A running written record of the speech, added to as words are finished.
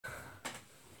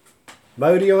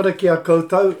Mauri ora ki a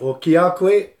koutou, o ki a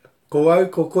koe, ko au,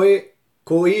 ko koe,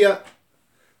 ko ia.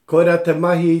 Koera te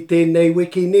mahi I tēnei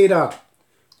wiki nera,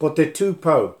 ko te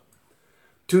tūpau.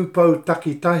 Tūpau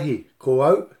takitahi, ko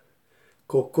au,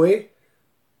 ko koe,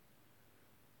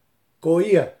 ko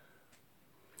ia.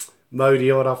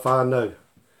 Mauri ora whānau.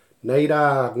 Nei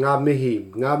rā ngā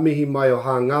mihi mai o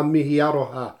ha, ngā mihi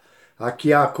aroha, a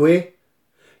ki a koe,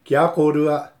 ki a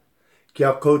korua, ki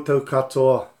a koutou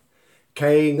katoa,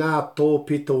 kei ngā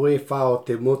tōpito e whao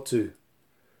te motu.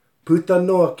 Puta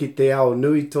noa ki te ao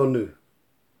nui tonu.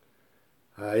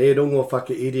 E rongo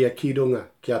whakairia ki runga,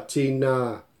 kia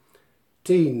tīnā,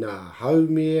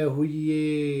 haumea hui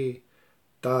e,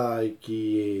 tai ki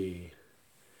e.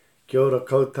 Kia ora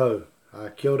koutou,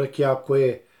 kia ora ki a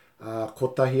koe,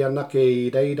 kotahi anake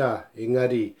I reira,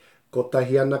 engari,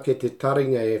 kotahi anake te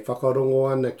taringa e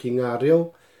whakarongo ana ki ngā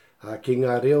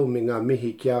reo me ngā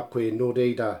mihi ki a koe no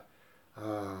reira,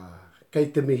 kei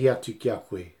te mihi atu ki a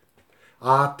koe.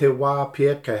 A te wā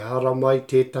pia kei hara mai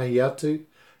tētahi atu,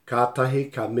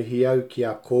 kātahi ka mihi au ki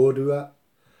a kōrua.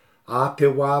 A te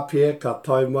wā pia ka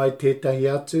tai mai tētahi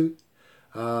atu,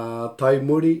 tai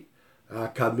muri,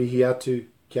 ka mihi atu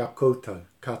ki a koutou,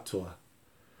 katoa.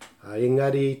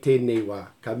 Engari I tēnei wā,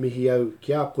 ka mihi au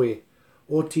ki a koe,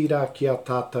 o tira ki a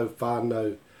tātou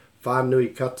whānau,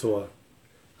 whānui katoa.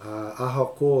 Aha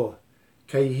ko,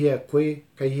 kei hea koe,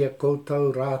 kei hea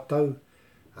koutou rātou,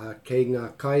 kei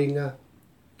ngā kainga,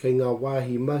 kei ngā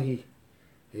wāhi mahi,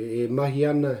 e mahi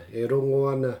ana, e rongo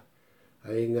ana,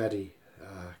 engari,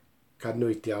 ka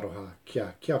nui te aroha,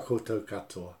 kia koutou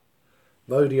katoa.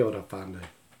 Mauri ora whānau.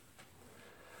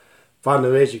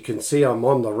 Whānau, as you can see, I'm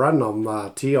on the run,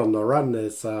 I'm T on the run,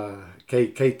 is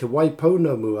kei te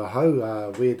Waipounamu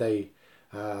ahau, where they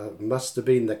must have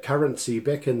been the currency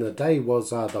back in the day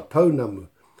was the pounamu,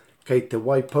 kei te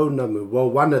Waipounamu. Well,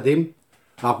 one of them,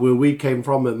 where we came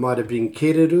from, it might have been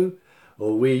Kereru,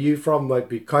 or where you from might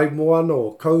be Kaimoana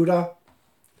or Koura.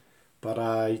 But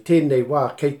I tēnei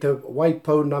wā, kei te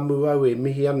Waipounamu au e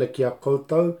mihi ana ki a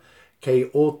koutou, kei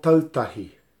o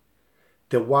tautahi.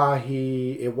 Te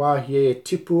wāhi e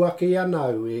tipu ake ana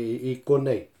au I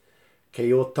konei,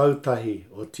 kei o tautahi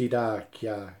o tira ki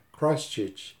a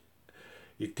Christchurch.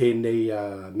 I tēnei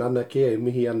nana kia e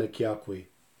mihi ana ki a koe.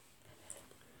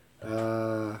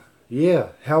 Yeah,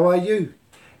 how are you?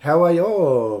 How are you?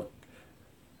 Oh,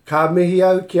 ka mihi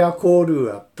au ki a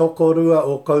kōrua, tokorua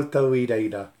o koutou I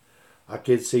reira. I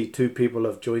can see two people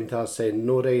have joined us and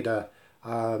no reira,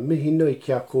 mihi nui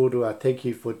ki a kōrua. Thank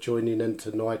you for joining in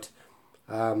tonight.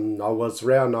 I'm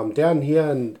down here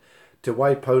in Te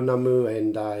Waipounamu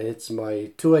and it's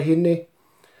my tuahine,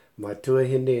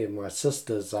 my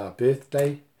sister's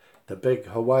birthday, the big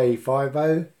Hawaii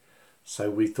 5-0. So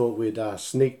we thought we'd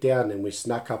sneak down and we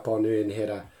snuck up on her and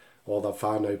had all the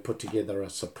whānau put together a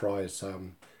surprise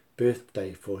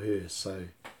birthday for her. So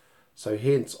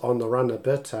hence on the run a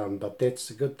bit, but that's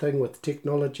the good thing with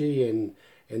technology and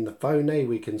the phone,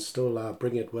 we can still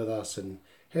bring it with us and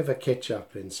have a catch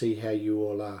up and see how you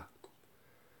all are.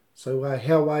 So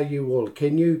how are you all?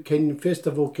 First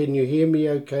of all, can you hear me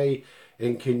okay?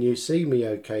 And can you see me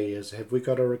okay? Have we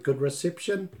got a good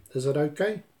reception? Is it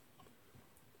okay?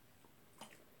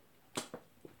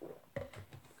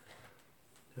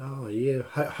 Oh yeah,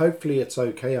 hopefully it's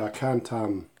okay. I can't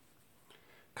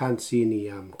see any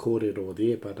kōrero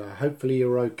there, but hopefully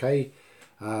you're okay.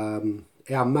 Our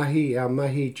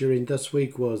mahi during this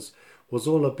week was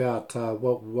all about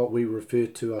what we refer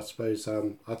to, I suppose.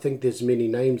 I think there's many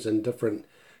names and different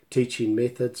teaching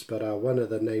methods, but one of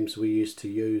the names we used to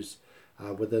use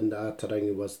within the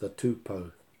ātarangi was the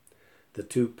tūpau. The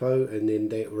tūpau, and then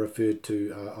that referred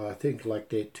to, I think like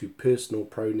that, to personal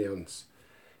pronouns.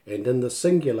 And in the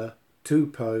singular,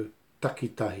 tūpau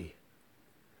takitahi.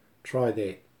 Try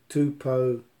that,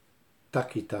 tūpau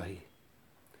takitahi.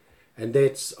 And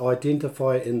that's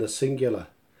identify in the singular,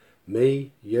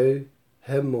 me, you,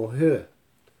 him or her.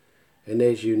 And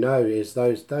as you know, as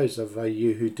those of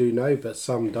you who do know, but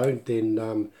some don't, then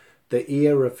the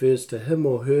ear refers to him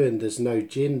or her, and there's no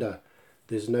gender.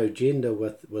 There's no gender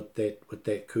with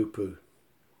that kupu.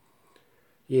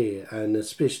 Yeah, and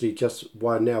especially just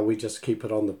why now we just keep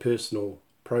it on the personal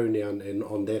pronoun and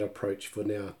on that approach for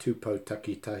now, tūpau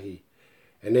takitahi.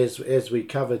 And as we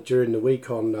covered during the week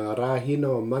on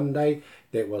Rahina on Monday,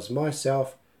 that was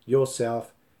myself,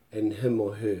 yourself, and him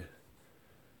or her.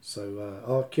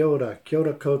 So, kia ora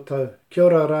koutou, kia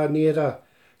ora rāniera,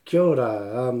 kia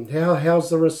ora. How's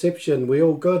the reception? We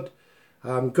all good?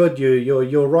 Good.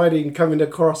 You're riding, coming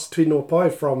across Tino Pai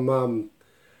from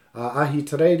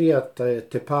Ahitereiria,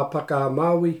 te Pāpaka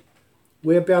Maui.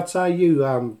 Whereabouts are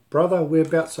you, brother?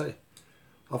 Whereabouts are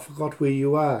I forgot where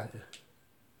you are.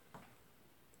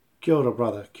 Kia ora,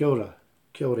 brother. Kia ora.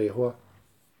 Kia ora e hoa.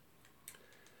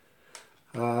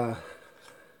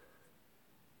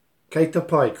 Kei te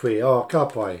pai koe. Oh, ka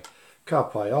pai. Ka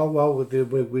pai. Oh, well,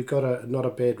 we got not a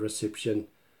bad reception.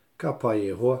 Ka pai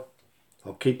e hoa.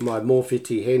 I'll keep my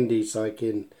mōwhiti handy so I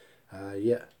can,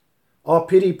 yeah. Oh,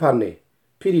 Piripane.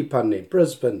 Piripane.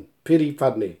 Brisbane.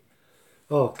 Piripane.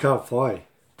 Oh, ka pai.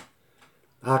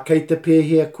 Kei te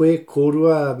pēhea koe,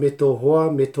 korua me tō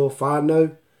hoa, me tō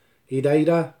whānau, I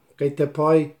reira, kei te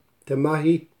pai, te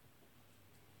mahi.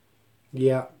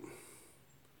 Yeah.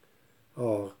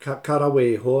 Oh,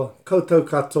 karawe e hoa. Koutou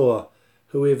katoa,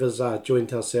 whoever's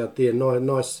joined us out there.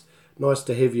 Nice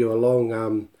to have you along.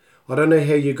 I don't know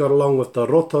how you got along with the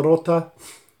rota rota.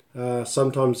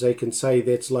 Sometimes they can say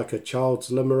that's like a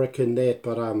child's limerick and that,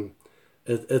 but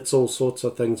it's all sorts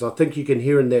of things. I think you can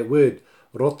hear in that word,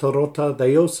 rota rota.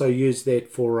 They also use that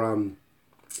for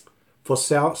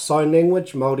sign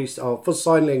language, Māori, for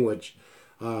sign language,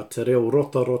 te reo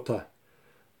rota rota.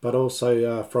 But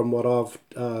also from what I've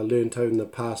learned in the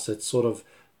past, it's sort of,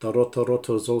 the rota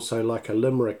rota is also like a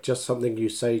limerick, just something you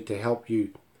say to help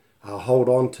you hold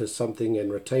on to something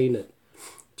and retain it.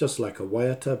 Just like a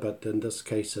waiata, but in this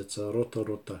case it's a rota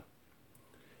rota.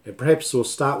 And perhaps we'll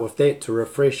start with that to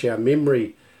refresh our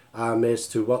memory as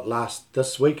to what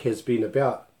this week has been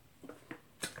about.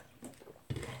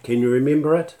 Can you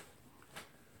remember it?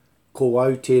 Ko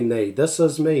au tēnei. This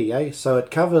is me, eh? So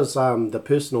it covers the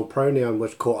personal pronoun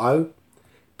with ko au.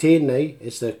 Tēnei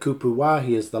is the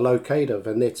kupuwahi, is the locative,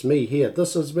 and that's me here.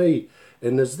 This is me.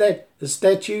 And is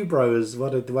that you, bro? Is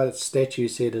what statue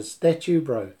said, is that you,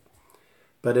 bro?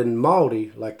 But in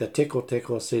Māori, like the teko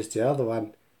teko says the other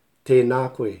one,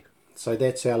 tēnā koe. So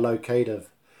that's our locative.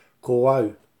 Ko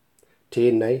au,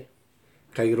 tēnei,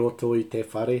 kei roto I te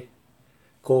whare.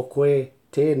 Ko koe,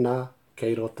 tēnā,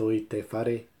 kei roto I te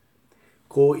whare.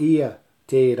 Ko ia,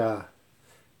 tērā,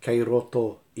 kei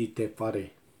roto I te whare.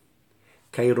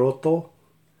 Kei roto,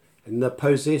 and the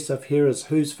possessive here is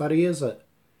whose whare is it?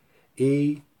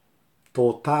 I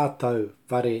tō tātou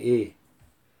whare e.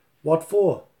 What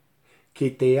for?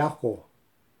 Ki te ako,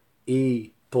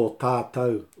 I tō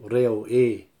tātou reo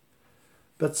e.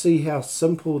 But see how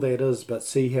simple that is, but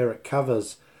see how it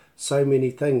covers so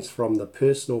many things, from the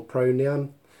personal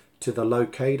pronoun to the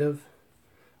locative,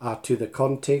 to the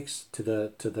context, to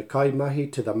the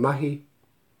kaimahi, to the mahi,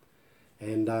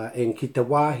 and ki te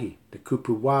wāhi, the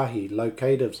kupu wāhi,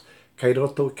 locatives. Kei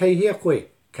roto, kei hea koe,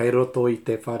 kei roto I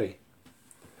te whare.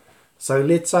 So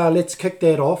let's kick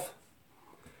that off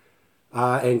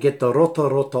and get the rota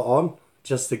rota on,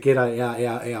 just to get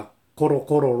our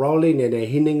koro rolling and our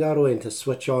hinengaro, and to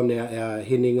switch on our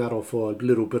hinengaro for a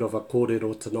little bit of a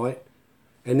kōrero tonight.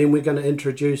 And then we're going to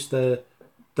introduce the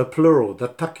plural, the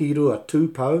takirua,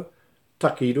 tūpau,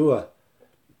 takirua.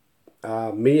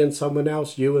 Me and someone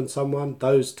else, you and someone,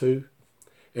 those two.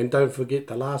 And don't forget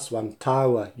the last one,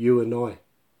 tāua, you and I.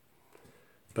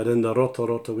 But in the rota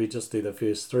rota we just do the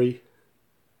first three.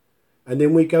 And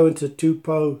then we go into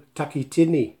tūpau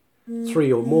takitini,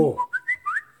 3 or more.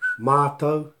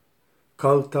 Mātou,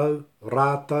 koutou,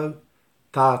 rātou,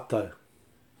 tātou.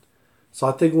 So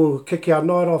I think we'll kick our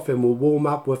night off and we'll warm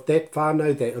up with that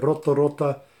whānau, that rota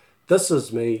rota. This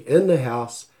is me in the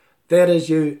house. That is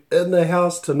you in the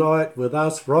house tonight with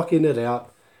us rocking it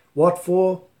out. What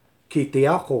for? Ki te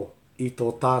ako I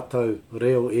tō tātou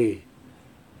reo e.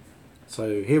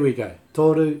 So here we go.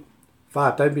 Toru,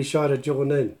 whā, don't be shy to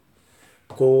join in.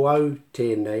 Ko au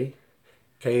tēnei,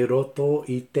 kei roto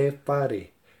I te whare.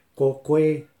 Ko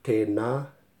koe tēnā,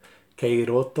 kei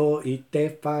roto I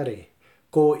te whare.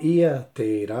 Ko ia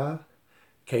tērā,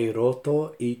 kei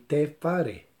roto I te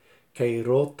whare. Kei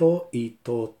roto I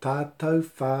tō tātou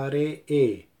whare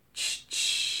e.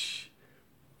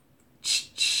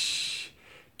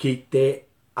 Ki te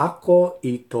ako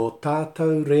I tō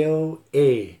tātou reo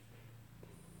e.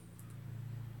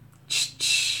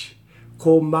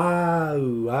 Ko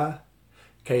māua,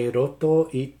 kei roto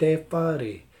I te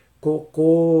whare. Ko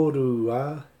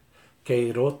kōrua,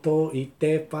 kei roto I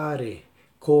te whare.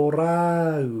 Ko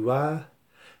rāua,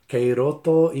 kei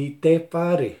roto I te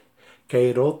whare.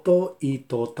 Kei roto I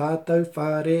tō tātou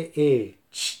whare e.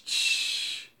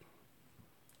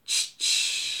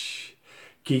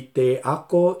 Ki te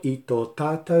ako I tō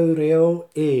tātou reo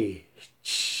e.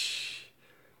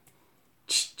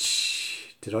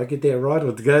 Did I get that right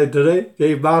or did I?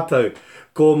 Kei mātou.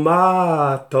 Ko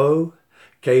mātou,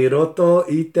 kei roto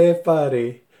I te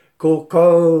whare. Ko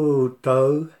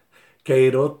koutou, kei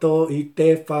roto I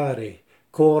te whare.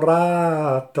 Ko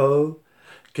rātou,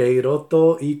 kei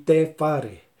roto I te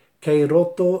whare. Kei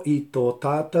roto I tō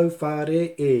tātou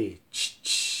whare e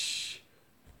ch-ch,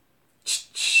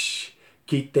 ch-ch.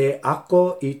 Ki te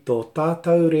ako I tō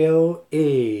tātou reo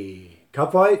e. Ka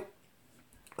pai?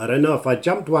 I don't know if I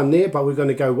jumped one there, but we're going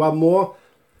to go one more.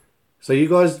 So you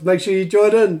guys make sure you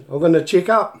join in. I'm going to check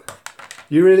up.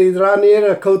 You ready to run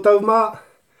here, koutou mā?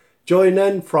 Join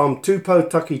in from tūpou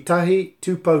taki tahi,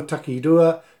 tūpou taki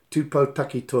rua, tūpou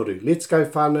taki toru. Let's go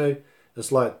whānau. It's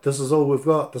like, this is all we've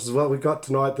got. This is what we got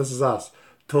tonight. This is us.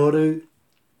 Toru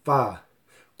whā.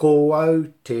 Ko au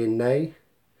tēnei.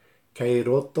 Kei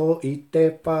roto I te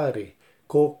whare.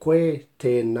 Ko koe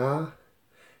tēnā.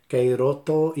 Kei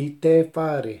roto I te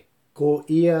whare. Ko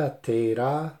ia te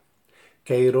rā.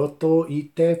 Kei roto I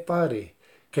te whare.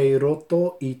 Kei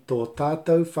roto I tō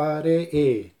tātou whare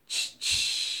e.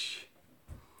 Ch-ch.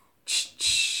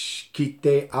 Ch-ch. Ki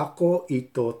te ako I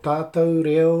tō tātou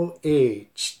reo e.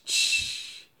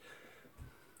 Ch-ch.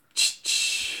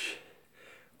 Ch-ch.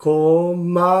 Ko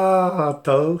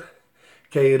mātou.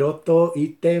 Kei roto I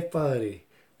te whare.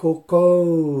 Ko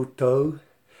koutou.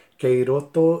 Kei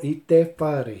roto I te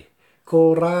whare.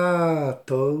 Ko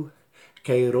rātou.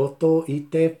 Kei roto I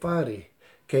te whare.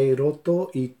 Kei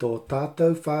roto I tō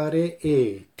tātou whare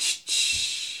e.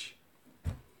 Ch-ch.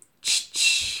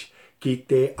 Ch-ch. Ki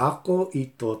te ako I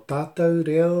tō tātou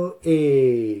reo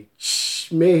e.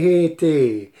 Ch. Mehe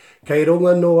te. Kei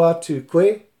runga no atu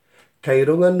koe. Kei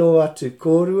runga no atu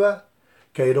kōrua.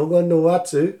 Kei runga no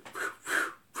atu.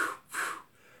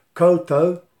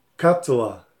 Koutou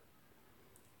katoa.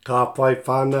 Ka pai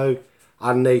whānau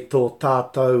anei tō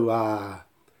tātou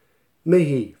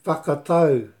mihi,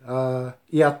 whakatau,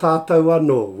 ia tātou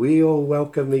anō. We all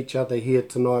welcome each other here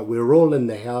tonight. We're all in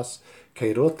the house.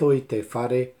 Kei roto I te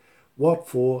whare. What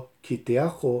for? Ki te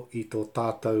ako I tō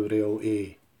tātou reo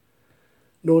e.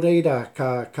 Nō reira,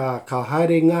 ka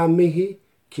haere ngā mihi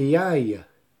ki āia.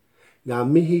 Ngā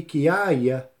mihi ki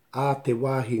āia a te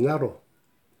wāhi ngaro.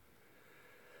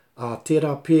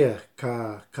 Tērā pia,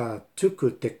 ka tuku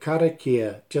te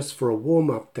karakia, just for a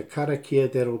warm-up, the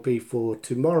karakia that'll be for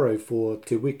tomorrow for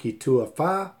Te Wiki Tua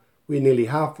Whā. We're nearly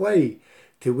halfway.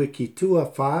 Te Wiki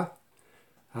Tua Whā.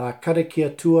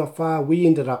 Karakia Tua Whā, we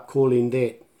ended up calling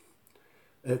that,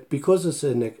 because it's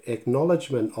an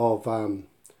acknowledgement of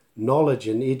knowledge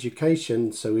and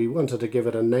education, so we wanted to give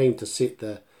it a name to set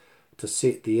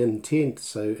the intent,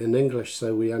 so in English,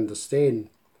 so we understand.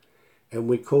 And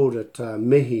we called it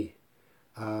mihi,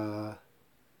 to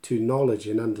knowledge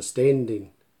and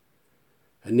understanding.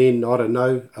 And then, I don't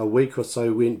know, a week or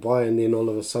so went by, and then all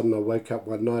of a sudden I woke up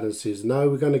one night and says, no,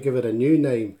 we're going to give it a new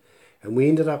name. And we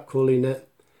ended up calling it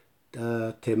Te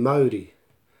Māori,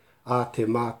 te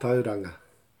mātauranga.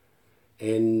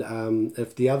 And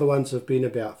if the other ones have been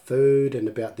about food and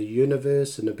about the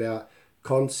universe and about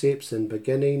concepts and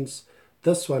beginnings,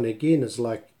 this one again is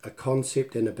like a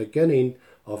concept and a beginning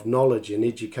of knowledge and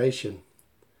education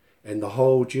and the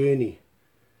whole journey,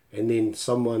 and then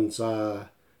someone's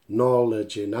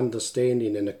knowledge and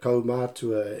understanding and a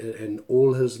kaumātua and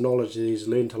all his knowledge that he's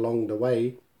learnt along the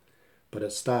way. But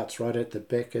it starts right at the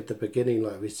back, at the beginning,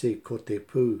 like we see, ko te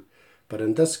pū. But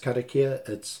in this karakia,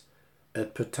 it's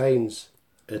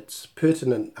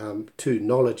pertinent to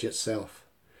knowledge itself.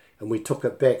 And we took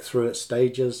it back through its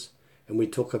stages, and we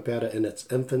talk about it in its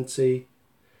infancy,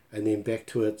 and then back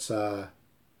to its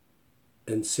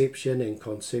inception and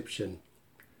conception.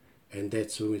 And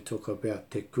that's when we talk about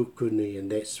te kukuni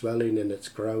and that swelling and it's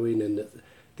growing, and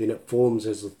then it forms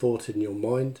as a thought in your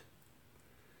mind.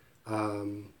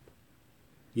 And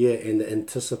the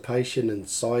anticipation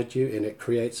inside you, and it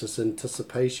creates this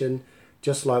anticipation,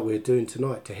 just like we're doing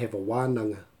tonight, to have a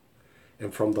wānanga.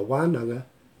 And from the wānanga,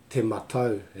 te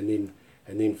matau. And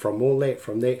then from all that,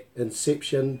 from that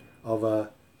inception of a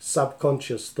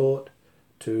subconscious thought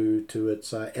to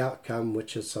its outcome,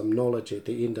 which is some knowledge at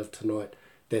the end of tonight.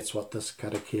 That's what this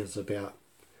karakia is about.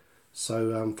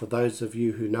 So for those of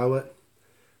you who know it,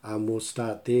 we'll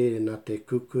start there in te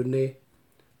kukune,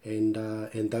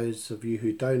 and those of you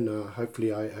who don't know,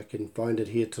 hopefully I can find it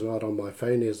here tonight on my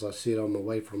phone. As I said, I'm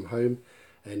away from home,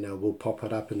 and we'll pop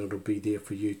it up and it'll be there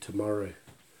for you tomorrow.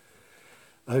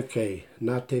 Okay,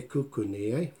 nā te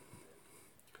kukune, eh?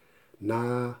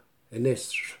 Nā, and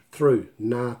that's through,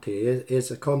 nā te, as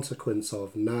a consequence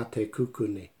of nā te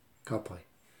kukune, ka pai.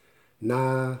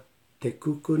 Nā te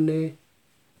kukune,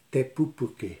 te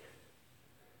pupuke.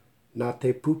 Nā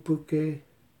te pupuke,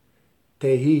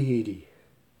 te hihiri.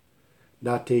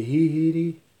 Nā te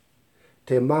hihiri,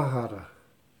 te mahara.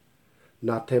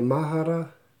 Nā te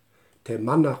mahara, te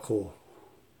manako.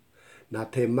 Nā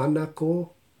te manako,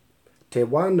 te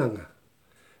wānanga.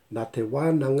 Nā te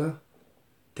wānanga,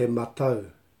 te matau.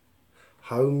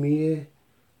 haumie,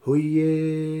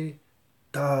 huie,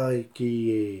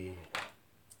 taikie.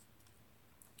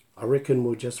 I reckon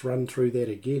we'll just run through that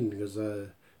again because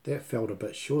that felt a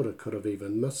bit short. It could have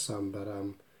even missed some, but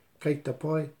kei te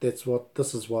pai, this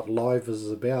is what live is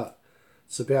about.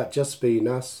 It's about just being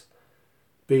us,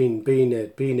 being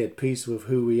at peace with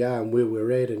who we are and where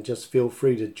we're at, and just feel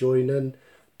free to join in,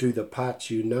 do the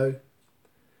parts you know,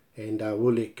 and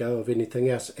we'll let go of anything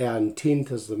else. Our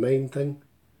intent is the main thing,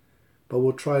 but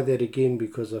we'll try that again,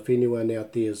 because if anyone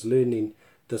out there is learning,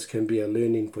 this can be a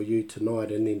learning for you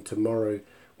tonight, and then tomorrow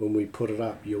when we put it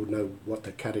up, you'll know what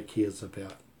the karakia is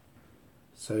about.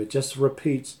 So it just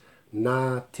repeats,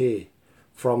 nā te,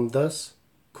 from this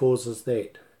causes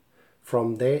that,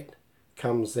 from that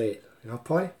comes that. Ngā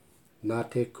pai? Nā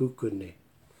te kukune.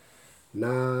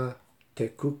 Nā te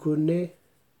kukune,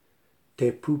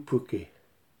 te pupuke.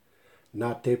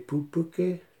 Nā te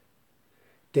pupuke,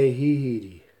 te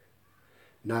hihiri.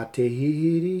 Nā te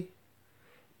hihiri,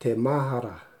 te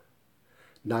mahara.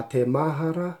 Nā te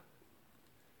mahara,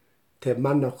 te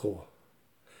manako.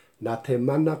 Nā te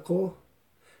manako,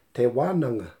 te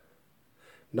wānanga.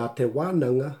 Nā te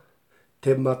wānanga,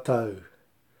 te matau.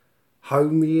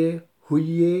 Haumie,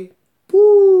 huie,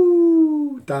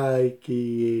 pū,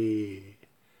 taiki.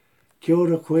 Kia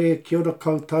ora koe, kia ora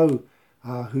koutou,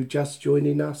 who just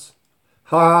joining us.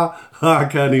 Ha, I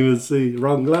can't even see,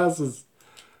 wrong glasses.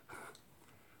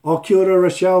 Oh, kia ora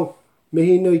Rochelle,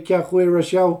 mihi nui kia koe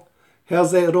Rochelle.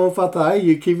 How's that rōwhata, eh?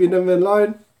 You keeping him in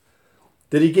line?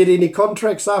 Did he get any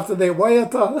contracts after that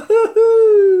waiata?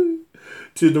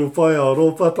 Tino pai a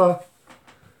rōwhata.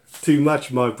 Too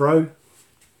much, my bro.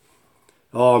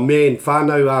 Oh man,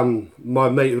 whānau, my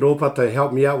mate Ropata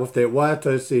helped me out with that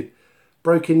waiata. Said,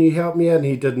 bro, can you help me out? And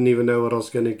he didn't even know what I was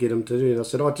going to get him to do. And I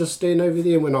said, oh, just stand over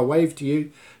there. When I waved to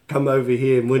you, come over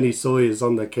here. And when he saw he was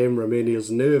on the camera, man, he was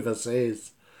nervous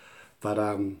as. But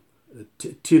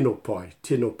tino pai,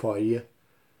 yeah.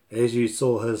 As you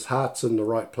saw, his heart's in the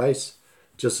right place.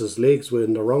 Just his legs were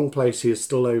in the wrong place. He was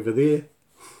still over there.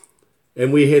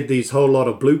 And we had these whole lot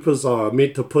of bloopers I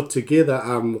meant to put together.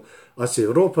 I said,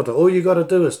 Ropata, all you got to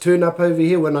do is turn up over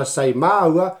here when I say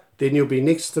māua, then you'll be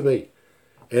next to me.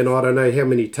 And I don't know how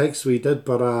many takes we did,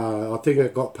 but I think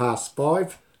it got past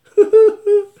 5.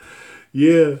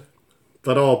 Yeah.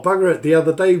 But I'll bugger it. The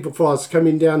other day before I was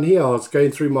coming down here, I was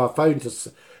going through my phone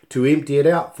to empty it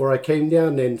out before I came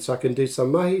down, and so I can do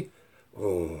some mahi.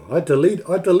 Oh, I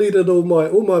deleted all my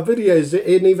videos,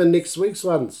 and even next week's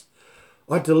ones.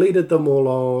 I deleted them all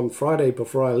on Friday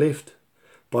before I left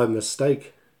by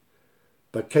mistake.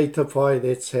 But kei te pai,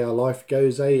 that's how life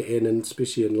goes, eh? And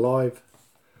especially in live.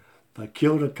 But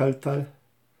kia ora koutou.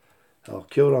 Oh,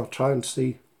 kia ora, I'll try and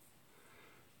see.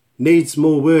 Needs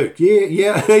more work.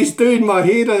 Yeah, he's doing my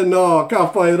head in. Oh, ka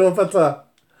pai ropata.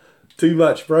 Too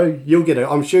much, bro.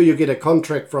 I'm sure you'll get a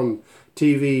contract from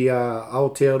TV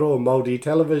Aotearoa Māori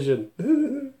television.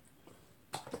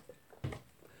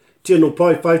 Tēnō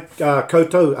pai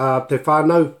koutou, te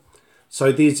whānau.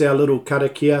 So there's our little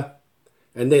karakia.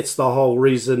 And that's the whole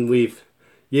reason we've,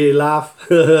 laugh,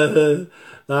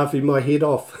 laughing my head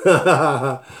off.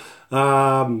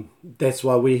 That's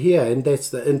why we're here, and that's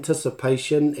the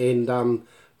anticipation. And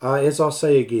as I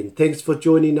say again, thanks for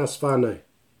joining us, whānau.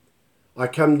 I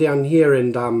come down here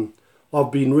and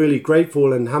I've been really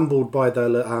grateful and humbled by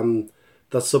the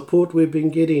support we've been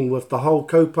getting with the whole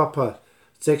kaupapa.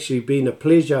 It's actually been a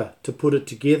pleasure to put it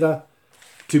together.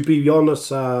 To be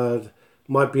honest,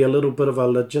 might be a little bit of a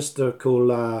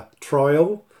logistical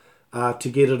trial to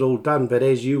get it all done, but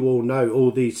as you all know,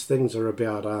 all these things are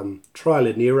about trial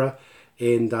and error,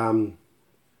 and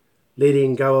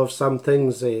letting go of some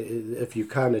things if you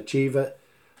can't achieve it.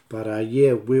 But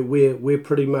we're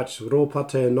pretty much,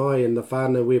 Ropata and I and the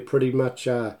whānau, we're pretty much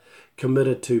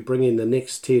committed to bringing the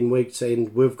next 10 weeks,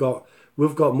 and we've got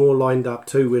more lined up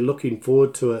too. We're looking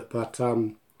forward to it, but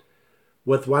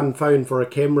with one phone for a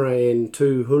camera and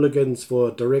 2 hooligans for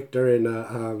a director and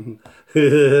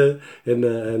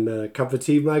a cup of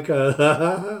tea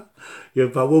maker. Yeah,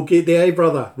 but we'll get there, eh,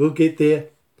 brother? We'll get there.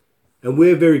 And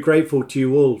we're very grateful to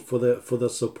you all for the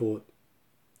support.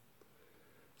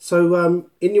 So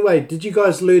anyway, did you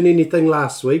guys learn anything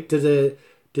last week? How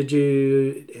did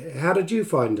you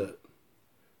find it?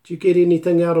 Did you get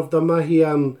anything out of the mahi?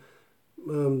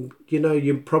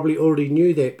 You probably already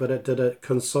knew that, but did it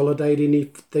consolidate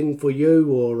anything for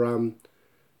you, or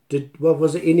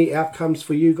was it any outcomes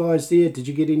for you guys there? Did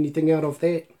you get anything out of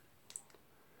that?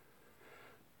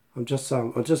 I'm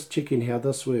just checking how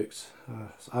this works.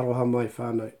 Aroha mai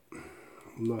whānau.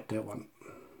 Not that one.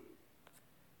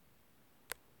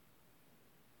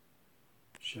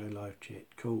 Show live chat.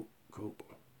 Cool.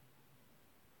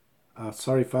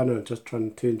 Sorry whānau, I'm just trying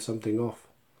to turn something off.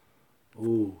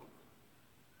 Ooh.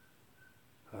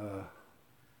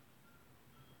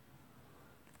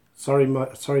 Sorry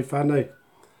whānau.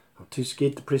 I'm too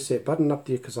scared to press that button up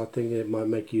there because I think it might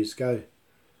make you go.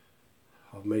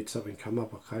 I've made something come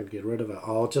up, I can't get rid of it.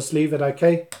 I'll just leave it,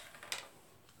 okay?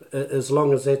 As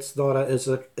long as that's not is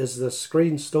the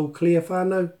screen still clear,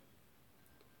 whānau?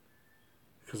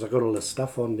 Because I got all the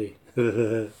stuff on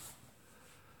there.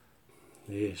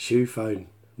 Yeah, shoe phone.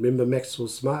 Remember Maxwell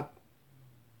Smart?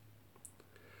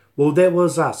 Well, that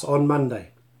was us on Monday.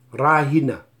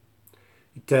 Rāhina.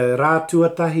 Te rā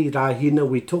tuatahi rāhina,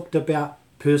 we talked about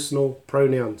personal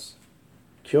pronouns.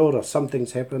 Kia ora,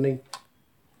 something's happening.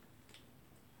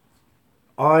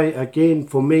 Again,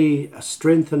 for me,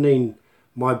 strengthening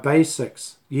my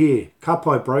basics. Yeah,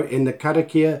 kapai, bro. And the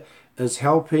karakia is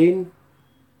helping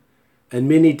in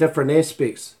many different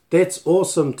aspects. That's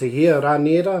awesome to hear,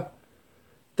 Rāniera.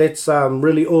 That's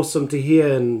really awesome to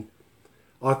hear, and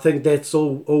I think that's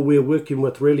all we're working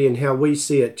with, really, and how we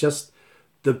see it. Just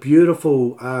the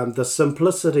beautiful, the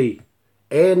simplicity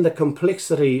and the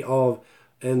complexity of,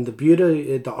 and the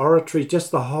beauty, the oratory, just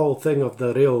the whole thing of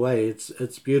the reo way.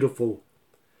 It's beautiful.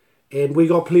 And we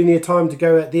got plenty of time to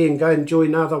go out there and go and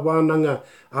join other wānanga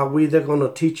where they're going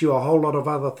to teach you a whole lot of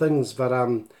other things. But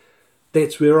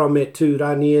that's where I'm at too,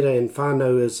 Rāniera and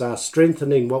whānau, is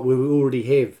strengthening what we already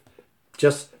have.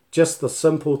 Just the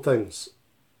simple things.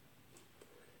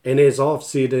 And as I've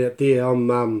said out there,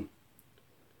 I'm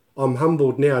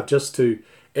humbled now just to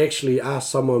actually ask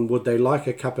someone would they like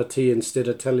a cup of tea instead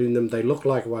of telling them they look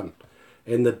like one.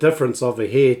 And the difference of a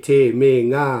he, te, me,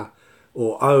 ngā,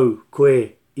 or au,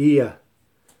 koe, ia.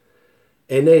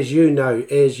 And as you know,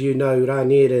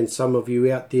 Rāniera, and some of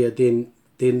you out there, then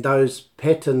those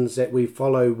patterns that we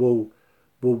follow will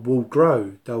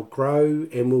grow. They'll grow,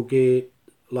 and we'll get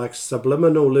like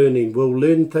subliminal learning. We'll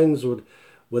learn things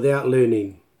without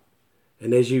learning.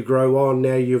 And as you grow on,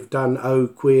 now you've done au,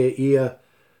 koe, ia,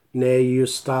 now you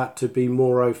start to be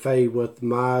more au whai with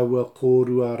māua,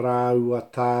 kōrua,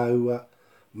 rāua, tāua,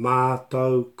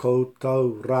 mātou,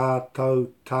 koutou, rātou,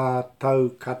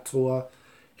 tātou, katoa,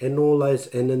 and all those,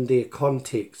 and in their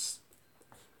context.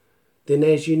 Then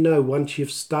as you know, once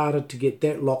you've started to get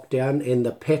that locked down and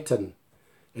the pattern,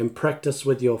 and practice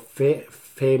with your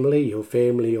family, your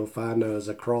whānau is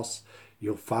across,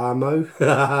 your whāmo,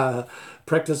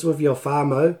 practice with your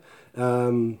whāmo,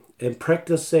 and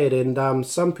practice that. And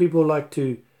some people like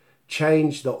to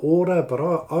change the order, but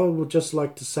I would just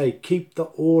like to say keep the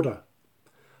order.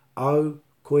 Au,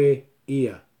 koe,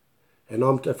 ia.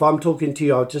 And if I'm talking to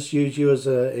you, I'll just use you as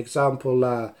an example,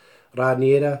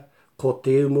 Rāniera, ko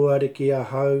te umuare ki a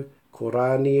hau, ko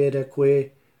Rāniera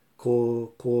koe,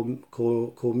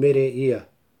 ko mere ia.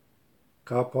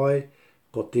 Ka pai,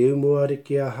 ko te umuare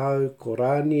ki a hau, ko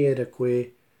Rāniera koe,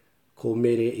 ko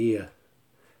mere ia.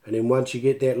 And then once you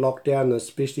get that locked down,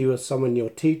 especially with someone you're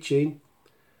teaching,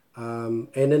 and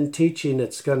in teaching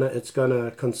it's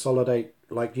gonna consolidate,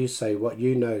 like you say, what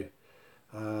you know.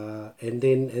 And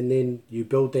then you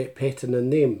build that pattern in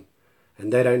them,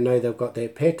 and they don't know they've got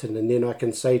that pattern. And then I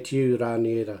can say to you,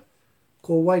 Rāniera,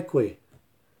 ko wai koe,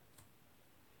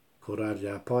 ko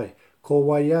rāria pai, ko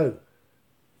wai au,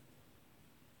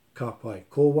 ka pai,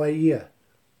 ko wai ia,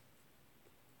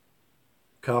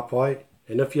 ka pai.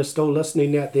 And if you're still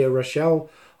listening out there, Rochelle,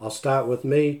 I'll start with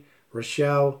me.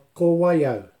 Rochelle, ko wai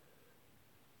au,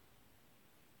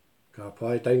 ka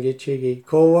pai, don't get cheeky,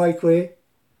 ko wai koe,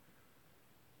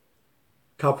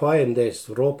 ka pai. And there's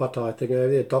Rōpata, I think over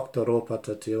there, Dr.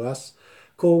 Rōpata to us,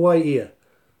 ko wai ia,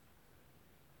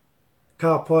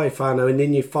 ka pai whānau. And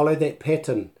then you follow that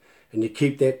pattern, and you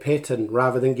keep that pattern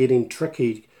rather than getting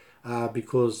tricky,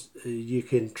 because you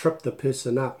can trip the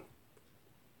person up.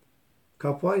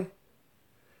 Ka pai?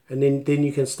 And then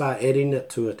you can start adding it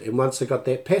to it. And once they got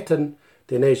that pattern,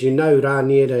 then as you know,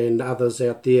 Rāniera and others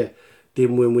out there,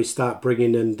 then when we start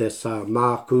bringing in this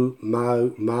māku,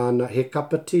 mau, mana, he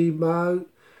kapati, mau,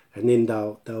 and then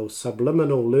they'll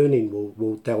subliminal learning,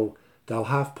 they'll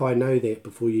half pai know that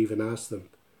before you even ask them.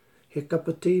 He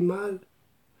kapati, mau,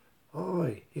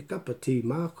 ai, he kapati,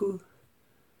 māku,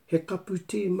 he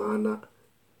kaputi, mana,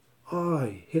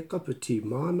 ai, he kapati,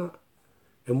 mana.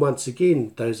 And once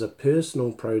again, those are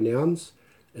personal pronouns.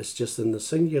 It's just in the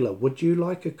singular. Would you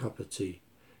like a cup of tea?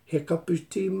 He kapu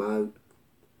tea mau?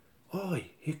 Ai,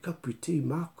 he kapu tea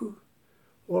māku?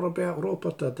 What about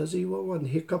Rōpata? Does he want one?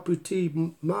 He kapu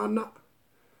tea mana?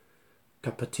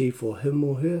 Cup of tea for him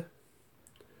or her?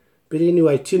 But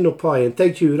anyway, tino pai. And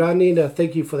thank you, Rāniera.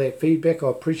 Thank you for that feedback. I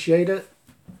appreciate it.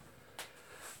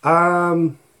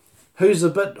 Who's a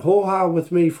bit hoha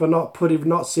with me for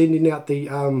not sending out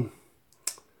the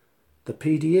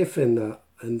PDF and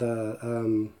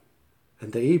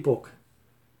the ebook.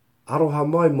 Aroha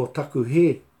mai mo taku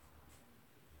he.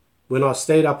 When I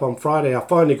stayed up on Friday, I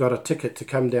finally got a ticket to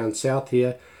come down south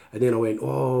here, and then I went,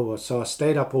 oh, so I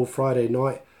stayed up all Friday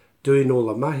night doing all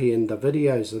the mahi and the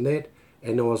videos and that,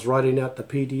 and I was writing out the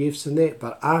PDFs and that,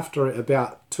 but after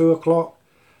about 2 o'clock,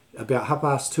 about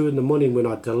 2:30 in the morning, when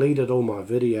I deleted all my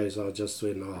videos, I just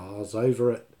went, oh, I was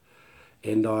over it,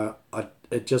 and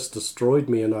it just destroyed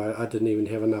me, and I didn't even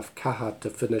have enough kaha to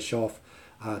finish off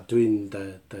doing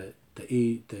the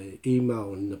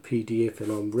email and the PDF,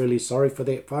 and I'm really sorry for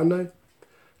that, whānau.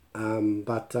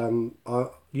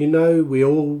 We're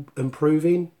all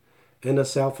improving, inner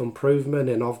self-improvement,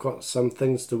 and I've got some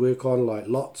things to work on, like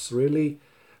lots really,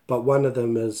 but one of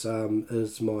them is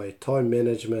my time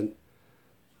management.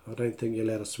 I don't think you're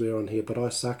allowed to swear on here, but I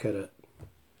suck at it.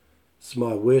 It's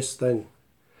my worst thing.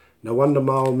 No wonder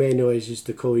my old man always used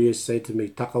to say to me,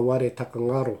 takaware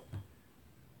takangaro.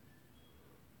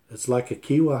 It's like a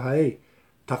kiwa, hey?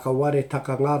 Takaware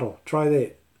takangaro. Try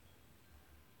that.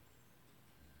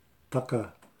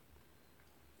 Taka.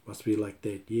 Must be like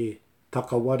that, yeah.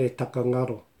 Takaware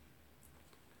takangaro.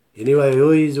 Anyway,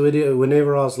 always,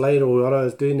 whenever I was late or what I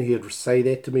was doing, he'd say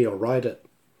that to me or write it.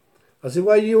 I said,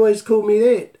 why you always call me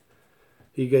that?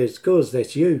 He goes, cause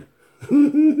that's you.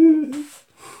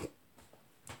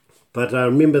 But I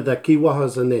remember the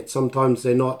kiwahas and that, sometimes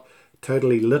they're not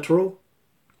totally literal.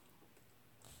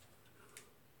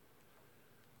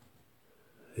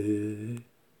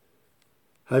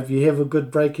 Hope you have a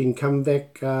good break and come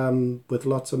back with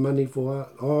lots of money for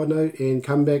and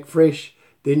come back fresh.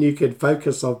 Then you can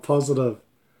focus on positive.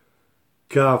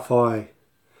 Ka pai.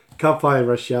 Ka pai,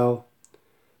 Rochelle.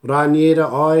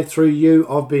 Rāniera, through you,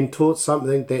 I've been taught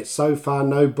something that so far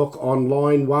no book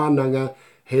online wānanga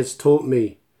has taught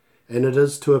me, and it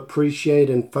is to appreciate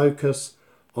and focus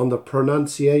on the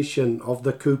pronunciation of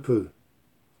the kupu.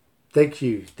 Thank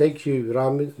you,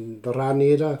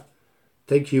 Rāniera.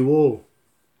 Thank you all.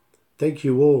 Thank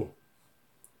you all.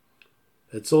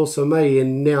 It's awesome, eh?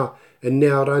 And now,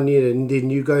 Rāniera, and then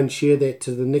you go and share that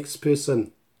to the next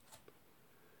person.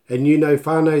 And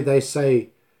whānau, they say,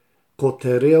 ko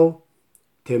te reo,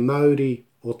 te Māori,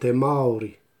 or te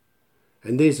Māori.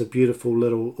 And there's a beautiful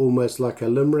little, almost like a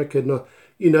limerick. And,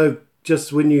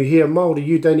 just when you hear Māori,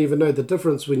 you don't even know the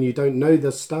difference when you don't know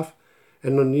this stuff.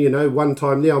 And, one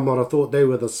time there, I might have thought they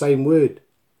were the same word.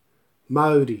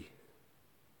 Māori.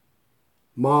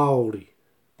 Māori.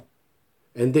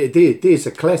 And there's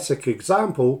a classic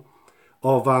example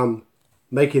of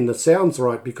making the sounds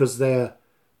right, because they're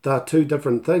two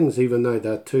different things, even though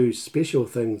they're two special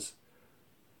things.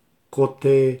 Ko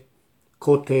te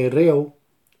reo,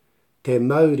 te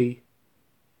Māori,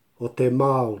 or te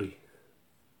Māori.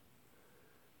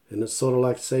 And it's sort of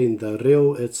like saying the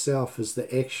reo itself is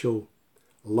the actual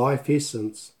life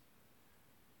essence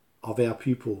of our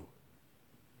people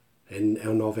and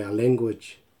of our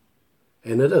language.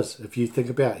 And it is. If you think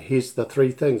about it, here's the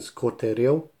three things. Ko te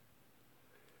reo.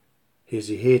 Here's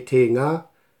a he te ngā.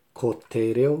 Ko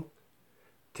te reo,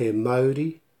 te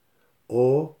Māori,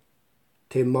 or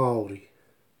te Māori.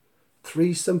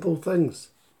 Three simple things.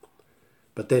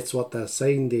 But that's what they're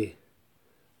saying there.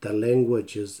 The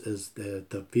language is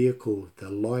the vehicle, the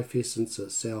life essence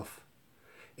itself.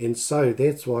 And so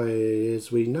that's why,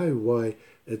 as we know, why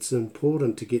it's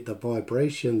important to get the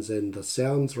vibrations and the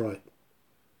sounds right.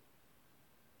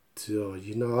 So,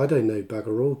 I don't know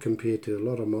bugger all compared to a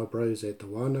lot of my bros at the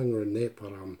wānanga and that,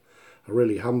 but I'm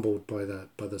really humbled by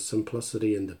the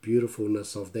simplicity and the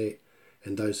beautifulness of that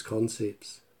and those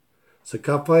concepts. So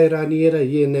ka pai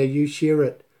Rāniera, now you share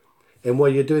it. And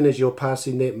what you're doing is you're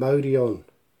passing that Māori on.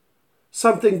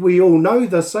 Something we all know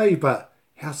this, but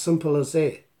how simple is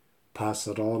that? Pass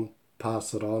it on,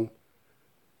 pass it on.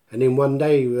 And then one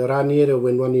day, Rāniera,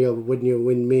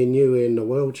 when me and you are in the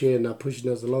wheelchair and are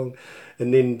pushing us along,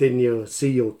 and then you'll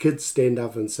see your kids stand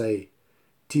up and say,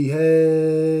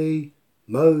 Tihei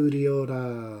Māori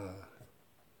ora.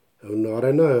 And I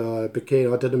don't know, I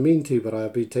didn't mean to, but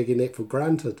I've been taking that for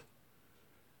granted.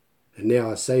 And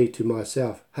now I say to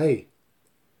myself, hey,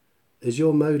 is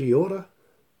your Māori ora?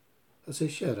 I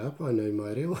said, shut up, I know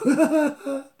my reo.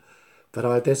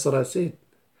 But that's what I said.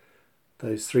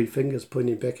 Those three fingers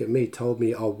pointing back at me told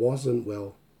me I wasn't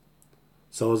well.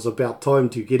 So it was about time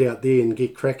to get out there and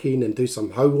get cracking and do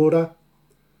some hauora.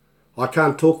 I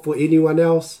can't talk for anyone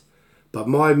else, but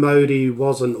my Māori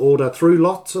was in order through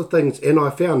lots of things. And I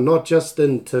found not just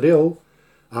in Te Reo,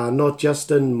 not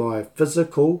just in my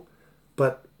physical,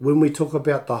 but when we talk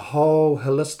about the whole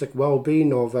holistic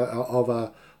well-being of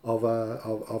a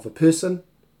person,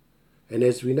 and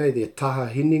as we know, they're taha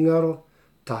hiningaro,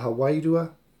 taha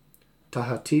wairua,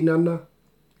 taha tinana,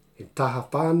 and taha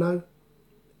whānau.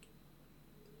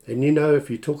 And you know, if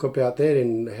you talk about that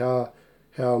and how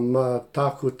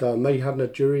tākuta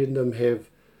Meihana during them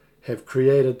have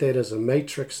created that as a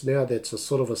matrix now, that's a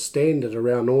sort of a standard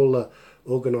around all the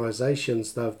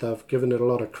organisations. They've given it a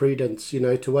lot of credence, you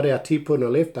know, to what our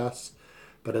tipuna left us,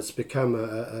 but it's become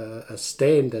a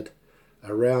standard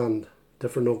around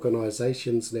different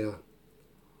organisations now.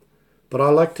 But I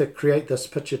like to create this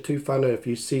picture too whānau. If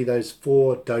you see those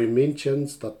 4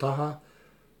 dimensions, the taha,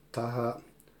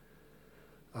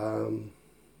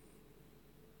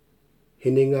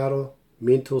 hinengaro,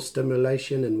 mental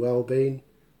stimulation and well-being,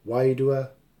 wairua,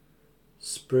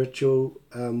 spiritual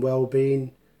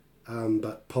well-being,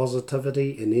 but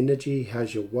positivity and energy.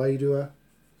 How's your wairua?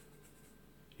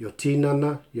 Your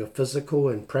tinana, your physical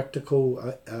and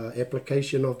practical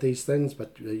application of these things,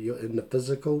 but you're in the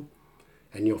physical,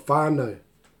 and your whānau,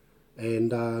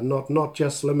 and not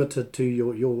just limited to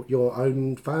your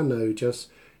own whānau, just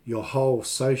your whole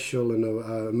social and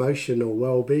emotional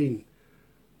well-being,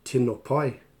 tino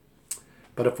pai.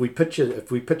 But if we picture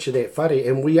that whare,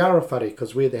 and we are a whare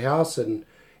because we're the house, and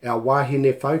our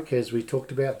wahine folk, as we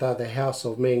talked about, they're the house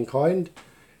of mankind,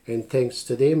 and thanks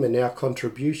to them and our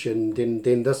contribution, then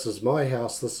this is my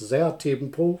house, this is our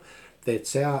temple,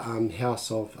 that's our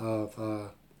house of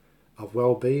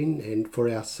well-being and for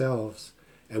ourselves.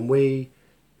 And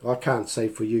I can't say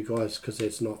for you guys because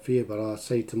that's not fair, but I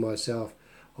say to myself,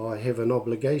 I have an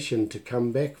obligation to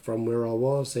come back from where I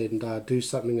was and do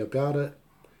something about it,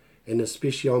 and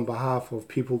especially on behalf of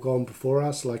people gone before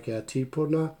us, like our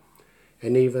tipuna,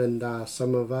 and even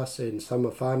some of us and some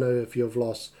of whānau, if you've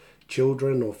lost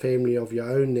children or family of your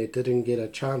own that didn't get a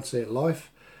chance at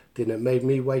life, then it made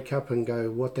me wake up and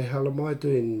go, what the hell am I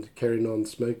doing, carrying on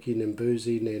smoking and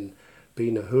boozing and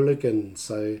being a hooligan?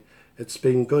 So it's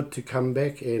been good to come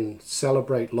back and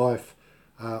celebrate life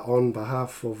on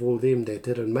behalf of all them that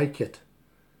didn't make it.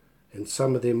 And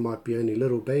some of them might be only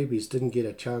little babies, didn't get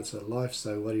a chance at life.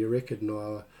 So what do you reckon?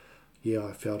 I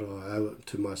felt I owe it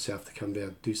to myself to come down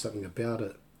and do something about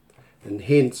it. And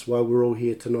hence why we're all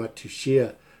here tonight to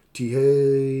share Te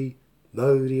Reo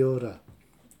Māori ora.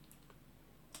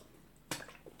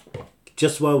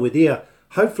 Just while we're there,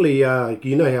 hopefully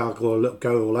you know how I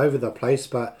go all over the place,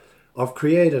 but I've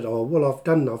created, I've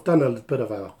done a bit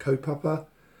of a kaupapa,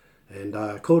 and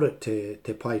I called it Te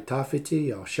Pai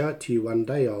Tawhiti. I'll show it to you one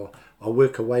day. I'll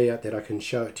work a way out that I can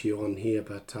show it to you on here,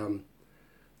 but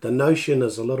the notion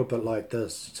is a little bit like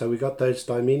this. So we got those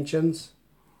dimensions,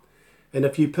 and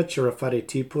if you picture a whare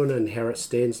tipuna and how it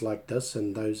stands like this,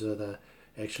 and those are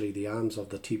actually the arms of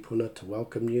the tipuna to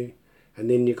welcome you, and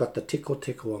then you got the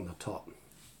tiko on the top.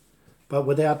 But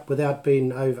without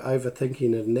being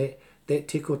overthinking it, and that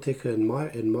tiko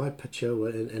in my picture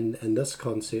in this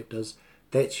concept is,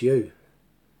 that's you.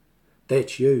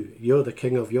 That's you. You're the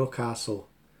king of your castle.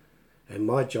 And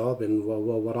my job, and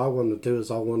what I want to do is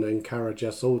I want to encourage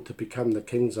us all to become the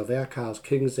kings of our castle,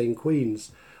 kings and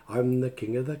queens. I'm the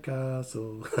king of the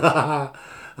castle.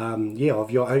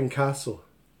 Of your own castle.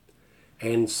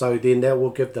 And so then that will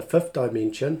give the 5th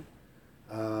dimension,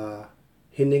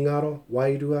 hinengaro,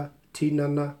 wairua,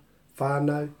 tinana,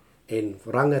 whānau, and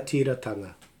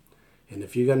rangatiratanga. And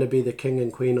if you're going to be the king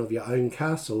and queen of your own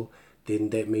castle, then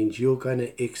that means you're going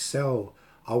to excel.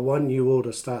 I want you all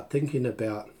to start thinking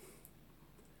about,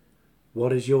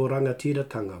 what is your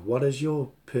rangatiratanga? What is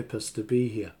your purpose to be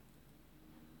here?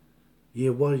 Yeah,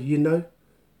 what do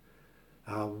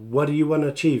you want to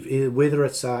achieve? Whether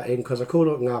it's and because I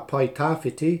call it ngā pai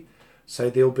tawhiti, so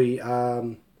there'll be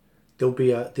a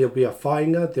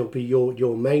whāinga, there'll be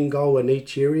your main goal in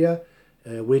each area.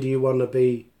 Where do you want to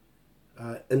be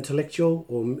intellectual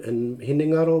or in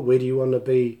hinengaro? Where do you want to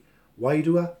be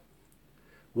wairua?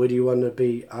 Where do you want to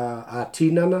be a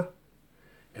tinana?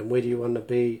 And where do you want to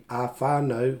be a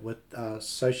whānau with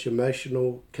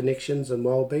socio-emotional connections and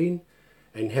well-being?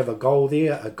 And have a goal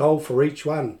there, a goal for each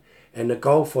one, and a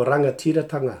goal for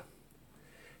rangatiratanga.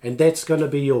 And that's going to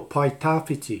be your pai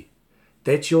tawhiti.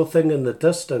 That's your thing in the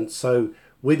distance. So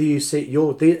whether you set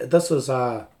this is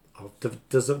I've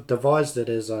devised it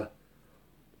as I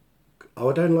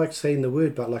don't like saying the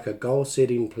word, but like a goal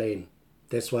setting plan.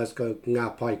 That's why it's called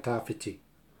ngā pai tawhiti.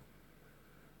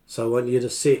 So I want you to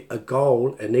set a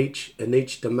goal in each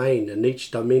domain, in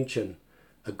each dimension.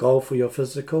 A goal for your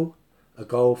physical, a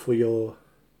goal for your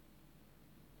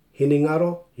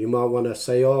hinengaro. You might want to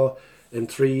say, in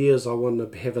 3 years I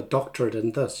want to have a doctorate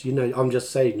in this. I'm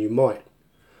just saying you might.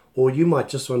 Or you might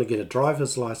just want to get a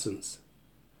driver's license.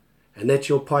 And that's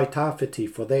your pai tawhiti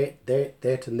for that,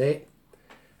 and that.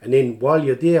 And then while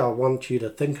you're there, I want you to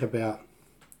think about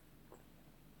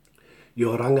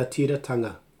your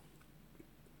rangatiratanga.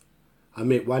 I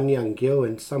met one young girl,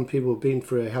 and some people have been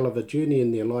through a hell of a journey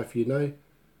in their life, you know.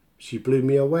 She blew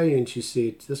me away and she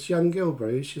said, this young girl,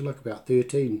 bro, she's like about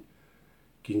 13,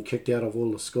 getting kicked out of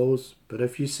all the schools. But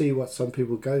if you see what some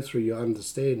people go through, you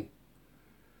understand.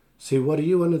 See, what do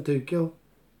you want to do, girl?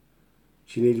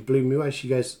 She nearly blew me away. She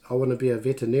goes, I want to be a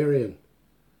veterinarian.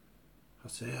 I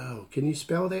said, oh, can you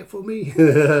spell that for me?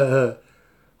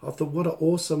 I thought, what an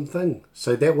awesome thing.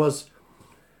 So that was...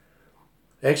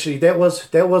 Actually, that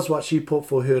was what she put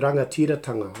for her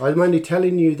rangatiratanga. I'm only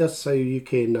telling you this so you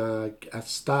can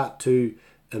start to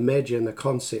imagine a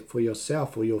concept for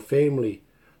yourself or your family.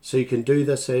 So you can do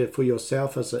this for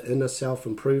yourself as an inner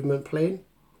self-improvement plan.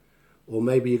 Or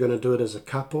maybe you're going to do it as a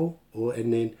couple.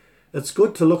 And then it's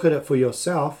good to look at it for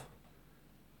yourself.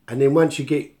 And then once you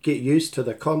get used to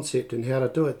the concept and how to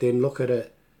do it, then look at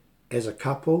it as a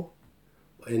couple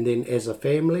and then as a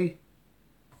family.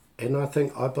 And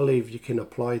I believe you can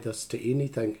apply this to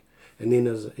anything. And then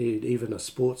as even a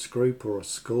sports group or a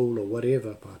school or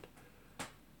whatever. But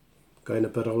going a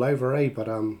bit all over, eh? But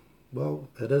well,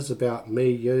 it is about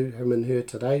me, you, him and her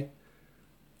today.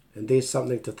 And there's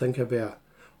something to think about.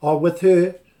 Oh, with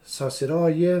her, so I said, oh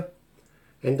yeah.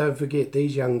 And don't forget,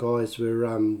 these young guys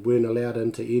weren't allowed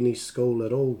into any school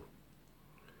at all.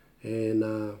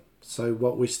 And so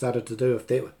what we started to do,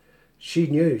 she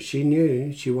knew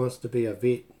she wants to be a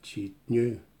vet. She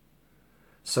knew.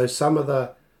 So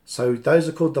those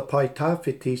are called the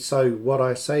paitawhiti. So what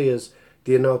I say is,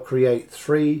 then I'll create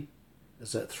 3,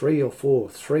 is it 3 or 4?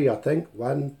 3, I think.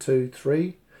 1, 2,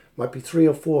 3. Might be 3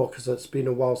 or 4 because it's been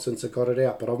a while since I got it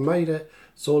out. But I've made it.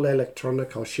 It's all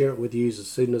electronic. I'll share it with you as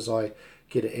soon as I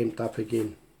get it amped up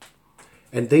again.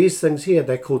 And these things here,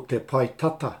 they're called te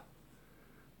paitata.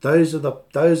 Those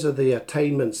are the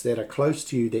attainments that are close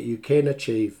to you that you can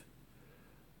achieve.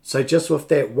 So just with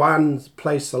that one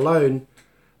place alone,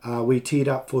 we teed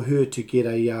up for her to get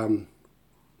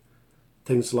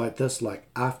things like this, like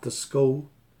after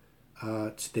school,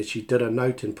 that she did a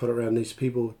note and put it around these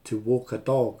people to walk a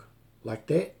dog, like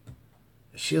that.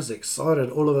 She was excited.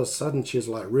 All of a sudden, she was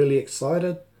like really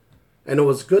excited. And it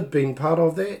was good being part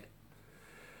of that.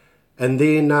 And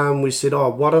then we said, oh,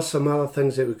 what are some other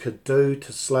things that we could do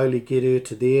to slowly get her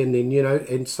to there? And then, you know,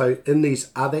 and so in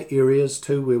these other areas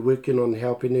too, we're working on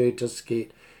helping her just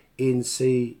get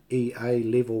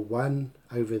NCEA level 1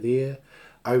 over there.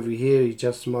 Over here, he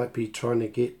just might be trying to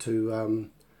get to,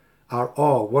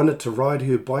 wanted to ride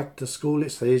her bike to school.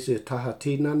 So there's her taha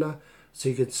tinana. So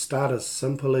you could start as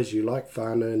simple as you like,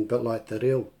 whānau, and a bit like Te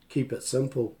Reo. Keep it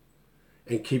simple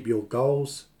and keep your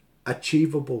goals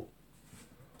achievable.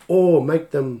 Or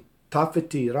make them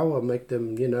tawhiti rawa, make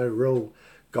them, you know, real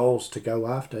goals to go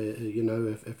after, you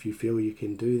know, if you feel you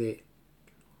can do that.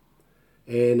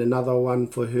 And another one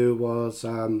for her was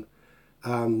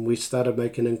we started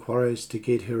making inquiries to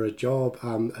get her a job,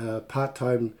 a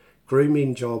part-time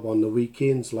grooming job on the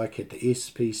weekends, like at the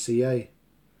SPCA.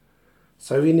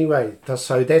 So anyway,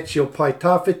 so that's your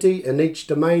paitawhiti in each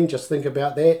domain. Just think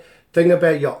about that. Think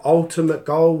about your ultimate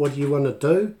goal. What do you want to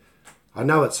do? I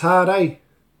know it's hard, eh?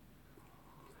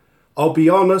 I'll be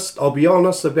honest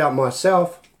about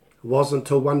myself. It wasn't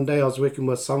until one day I was working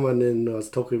with someone and I was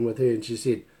talking with her and she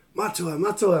said, Matua.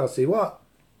 I said, what?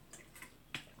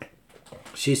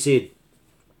 She said,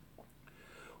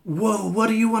 whoa, what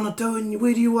do you want to do and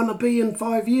where do you want to be in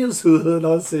 5 years? And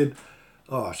I said,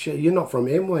 oh shit, you're not from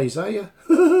Amways, are you?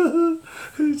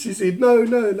 She said,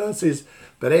 no. I says,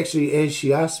 but actually as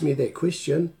she asked me that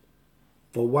question,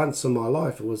 for once in my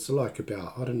life, it was like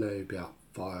about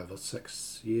 5 or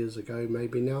 6 years ago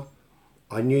maybe now,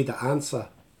 I knew the answer.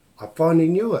 I finally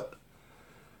knew it.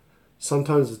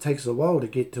 Sometimes it takes a while to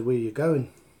get to where you're going.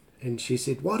 And she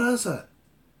said, what is it?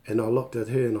 And I looked at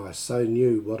her and I so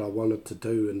knew what I wanted to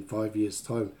do in 5 years'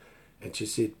 time. And she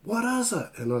said, what is it?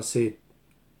 And I said,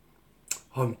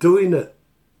 I'm doing it.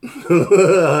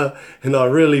 And I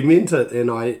really meant it.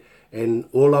 And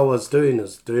all I was doing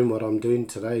is doing what I'm doing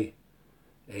today.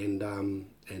 And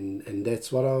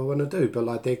that's what I want to do. But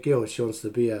like that girl, she wants to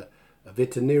be a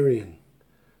veterinarian.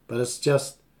 But it's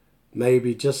just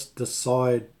maybe just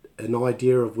decide an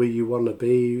idea of where you want to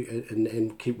be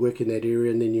and keep working that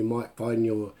area, and then you might find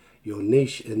your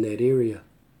niche in that area.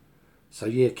 So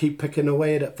yeah, keep picking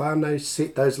away at it, whānau.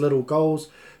 Set those little goals,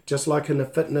 just like in a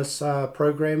fitness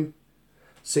program.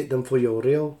 Set them for your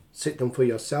reo, set them for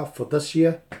yourself for this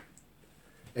year.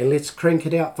 And let's crank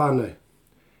it out, whānau.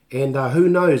 And who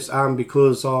knows,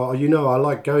 because, you know, I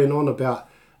like going on about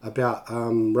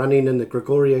running in the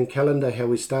Gregorian calendar, how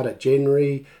we start at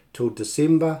January till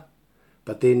December.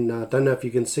 But then, I don't know if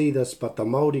you can see this, but the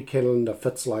Māori calendar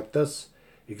fits like this.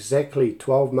 exactly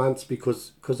 12 months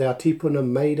because our tipuna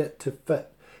made it to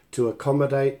fit, to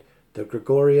accommodate the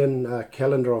Gregorian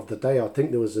calendar of the day. I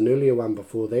think there was an earlier one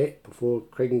before that, before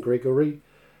Craig and Gregory.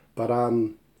 But our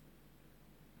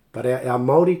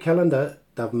Māori calendar,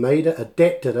 they've made it,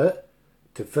 adapted it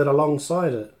to fit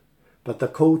alongside it. But the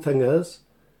cool thing is,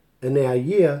 in our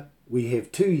year, we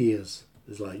have 2 years.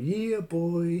 It's like, yeah,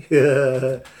 boy.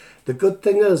 The good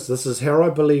thing is, this is how I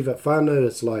believe it, whānau,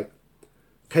 it's like,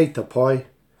 kei te pai.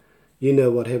 You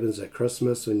know what happens at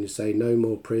Christmas when you say no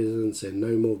more presents and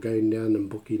no more going down and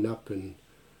booking up. And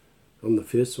I'm the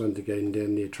first one to go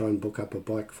down there, try and book up a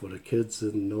bike for the kids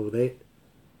and all that.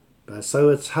 But so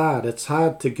it's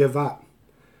hard to give up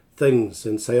things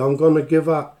and say, I'm going to give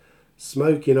up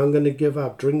smoking, I'm going to give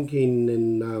up drinking,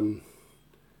 and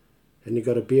you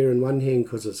got a beer in one hand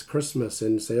because it's Christmas,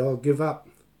 and say, I'll give up.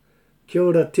 Kia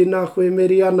ora, tēnā koe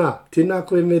meriana,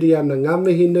 ngā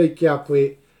mihi nui kia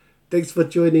koe. Thanks for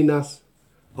joining us.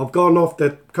 I've gone off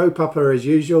the kaupapa as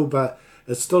usual, but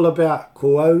it's still about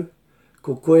ko au,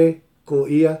 ko koe, ko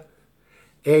ia.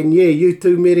 And yeah, you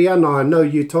too, Meriana, I know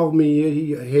you told me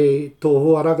he tō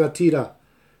hoa rangatira,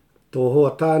 tō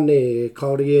hoa tāne,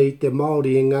 kaore e I te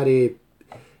Māori, engari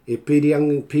e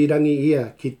pirangi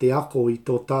ia ki te ako I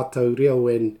tō tātou reo,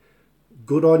 and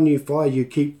good on you, whai, you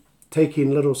keep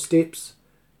taking little steps.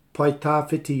 Pai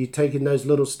tāwhiti, you taking those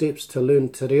little steps to learn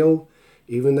te reo,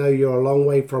 even though you're a long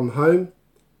way from home.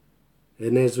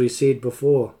 And as we said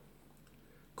before,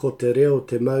 ko te reo,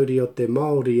 te Māori o te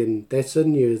Māori, and that's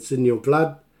in you, it's in your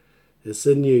blood, it's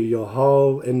in you, your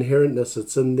whole inherentness,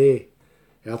 it's in there.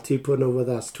 Our tipuna with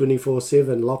us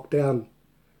 24/7, lockdown.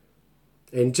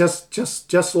 And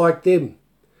just like them,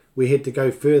 we had to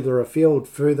go further afield,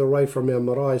 further away from our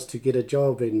maraes to get a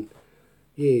job, and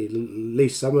yeah, at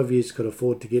least some of you could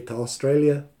afford to get to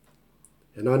Australia.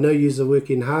 And I know yous are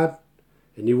working hard,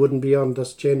 and you wouldn't be on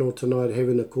this channel tonight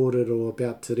having a kōrero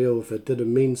about te reo if it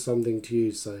didn't mean something to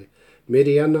you. So,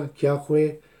 meriana, kia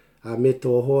koe, me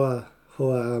tō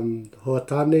hoa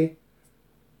tāne.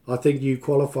 I think you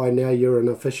qualify now, you're an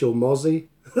official Mozzie.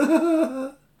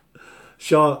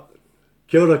 Shot.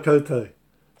 Kia ora koutou.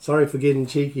 Sorry for getting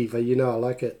cheeky, but you know I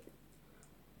like it.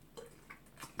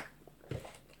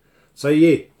 So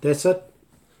yeah, that's it.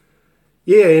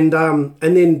 Yeah, and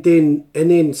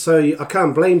then so I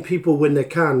can't blame people when they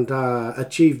can't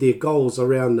achieve their goals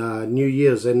around New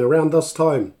Year's and around this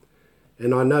time.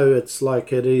 And I know it's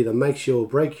like it either makes you or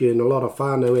breaks you, and a lot of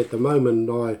whānau at the moment,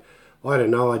 I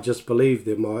don't know, I just believe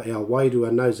them. Our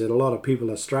wairua knows that a lot of people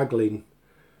are struggling.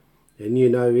 And you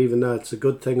know, even though it's a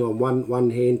good thing on one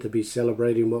hand to be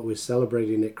celebrating what we're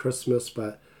celebrating at Christmas,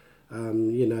 but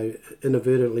you know,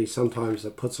 inadvertently sometimes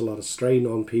it puts a lot of strain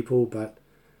on people, but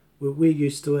we're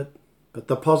used to it. But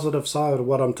the positive side of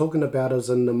what I'm talking about is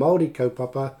in the Māori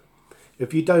kaupapa,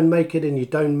 if you don't make it and you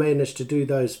don't manage to do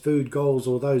those food goals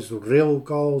or those real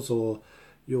goals or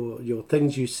your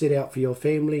things you set out for your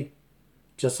family,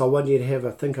 just I want you to have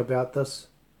a think about this.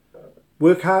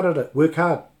 Work hard at it, work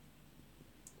hard.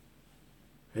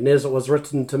 And as it was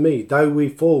written to me, though we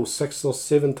fall 6 or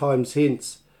 7 times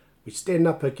hence, we stand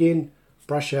up again,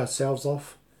 brush ourselves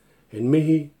off, and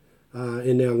mihi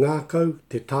in our ngākau,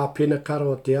 te tāpena kara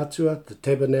o te atua, the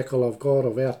tabernacle of God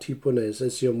of our tipuna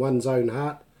is in one's own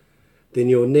heart. Then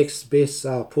your next best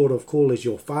port of call is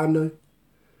your whānau.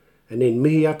 And then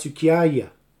mihi atu ki a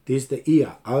ia. There's the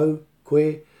ia, au,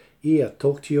 koe, ia,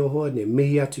 talk to your hoine,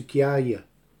 mihi atu ki a ia.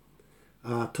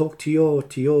 Talk to your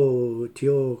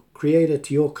creator,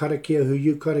 to your karakia, who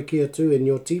you karakia to in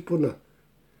your tipuna.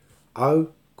 Au,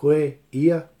 koe,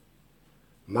 ia,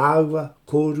 māua,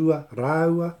 kōrua,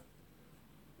 rāua,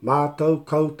 mātou,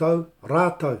 koutou,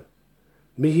 rātou.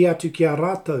 Mihi atu ki a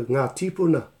rātou, ngā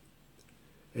tipuna.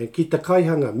 And ki te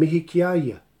kaihanga, mihi ki a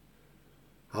ia.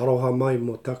 Aroha mai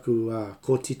mo taku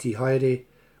kōtiti haere,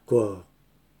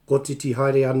 kōtiti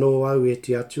haere anō au e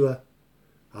te atua.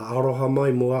 Aroha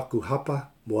mai mo aku hapa,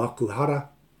 mo aku hara.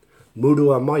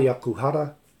 Murua mai aku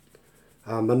hara.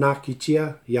 Manaki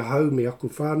tia, iahau me aku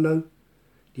whānau.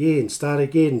 Yeah, and start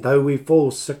again. Though we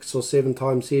fall 6 or 7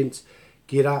 times hence,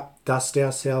 get up, dust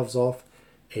ourselves off,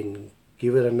 and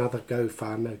give it another go,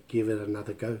 whānau. Give it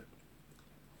another go.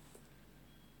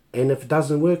 And if it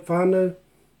doesn't work, whānau,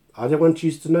 I don't want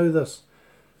you to know this.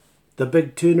 The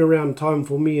big turnaround time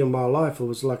for me in my life, it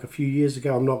was like a few years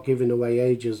ago. I'm not giving away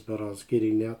ages, but I was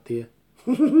getting out there.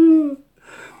 A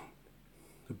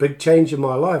big change in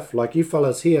my life, like you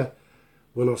fellas here,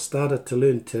 when I started to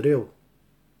learn te reo.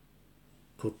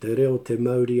 Ko te reo te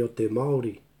Māori o te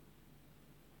Māori. It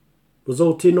was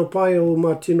all tino pai, all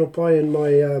my tino pai and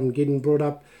my getting brought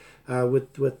up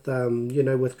you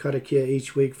know, with karakia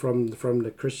each week from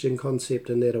the Christian concept,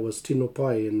 and that it was tino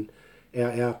pai, and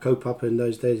our kaupapa in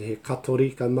those days, he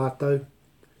katorika mātou,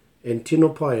 and tino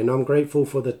pai, and I'm grateful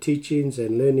for the teachings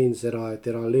and learnings that I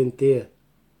learned there.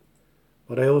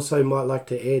 But I also might like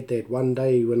to add that one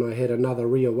day when I had another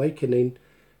reawakening,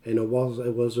 and it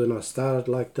was when I started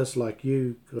like this, like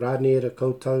you, rānera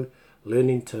koutou,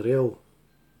 learning Te Reo,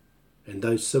 and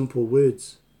those simple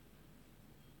words.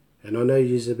 And I know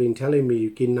you have been telling me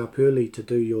you're getting up early to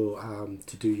do your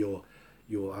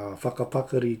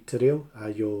whakapakari Te Reo,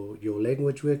 your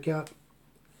language workout.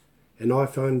 And I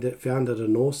found it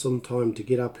an awesome time to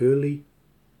get up early.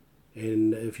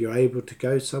 And if you're able to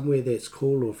go somewhere, that's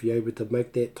cool. Or if you're able to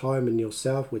make that time in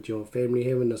yourself with your family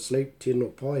having a sleep, tino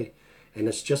pai. And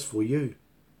it's just for you.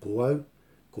 Ko au,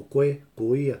 ko koe,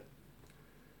 ko ia.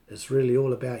 It's really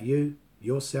all about you,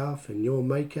 yourself, and your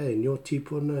maker, and your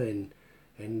tipuna,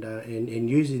 and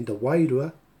using the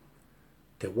wairua,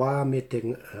 te wā me te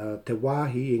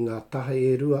wāhi I ngā taha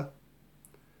e rua,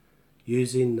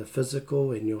 using the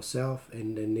physical and yourself,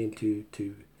 and then to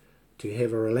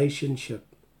have a relationship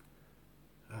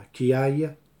ki a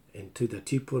ia and to the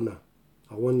tipuna.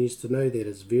 I want you to know that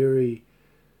it's very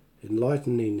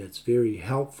enlightening, it's very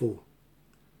helpful.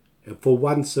 And for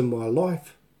once in my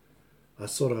life, I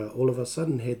sort of all of a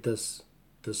sudden had this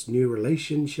new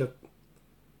relationship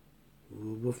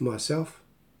with myself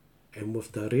and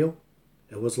with the reo.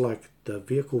 It was like the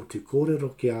vehicle to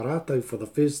kōrero ki a rātou for the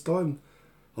first time.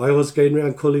 I was going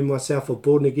around calling myself a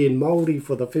born again Māori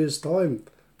for the first time,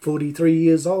 43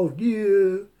 years old.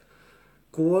 Yeah,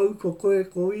 ko au, ko koe,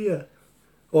 ko ia.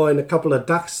 Oh, and a couple of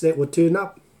ducks that would turn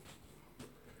up.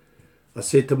 I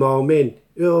said to my old man,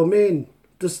 oh man,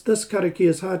 this karakia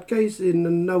is hard case,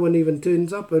 and no one even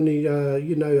turns up, only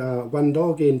one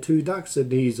dog and 2 ducks,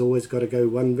 and he's always got to go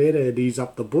one better, and he's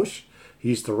up the bush. He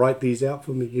used to write these out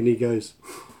for me, and he goes,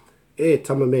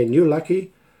 tama man, you're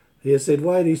lucky. He said,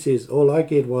 why? He says, all I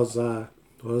get was, what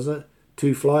was it,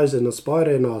 2 flies and a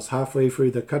spider, and I was halfway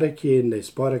through the karakia, and the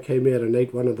spider came out and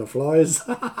ate one of the flies.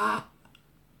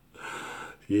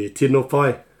 Yeah, tino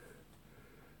pai.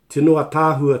 Tino a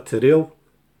tāhua te reo.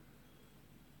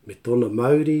 Me tōna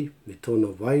Māori, me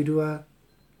tōna wairua,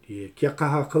 yeah, kia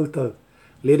kaha koutou.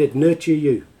 Let it nurture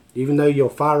you, even though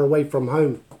you're far away from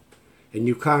home, and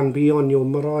you can't be on your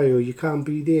marae, or you can't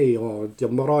be there, or the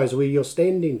marae is where you're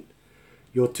standing.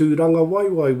 Your tūranga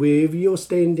waiwai, wherever you're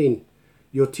standing,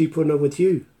 your tipuna with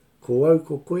you. Ko au,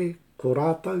 ko koe, ko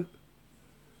rātou.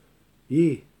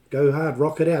 Yeah, go hard,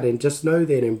 rock it out, and just know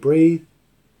that, and breathe.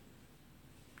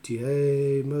 Te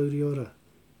hei mauri ora.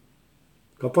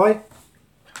 Ka pai?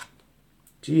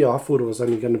 Gee, I thought it was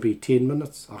only going to be 10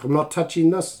 minutes. I'm not touching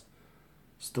this.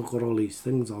 Still got all these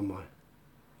things on my...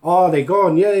 Oh, they're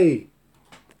gone, yay.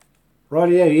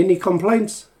 Rightio, any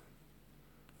complaints?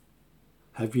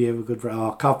 Hope you have a good...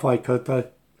 Oh, ka pai koutou.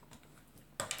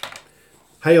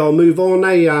 Hey, I'll move on,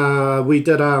 we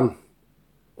did... Oh,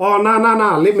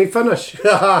 no, let me finish.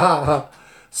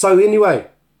 So anyway,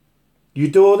 you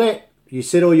do all that. You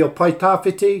set all your pai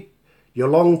tāwhiti, your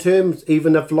long terms,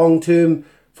 even if long term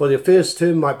for the first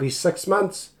term might be 6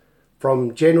 months,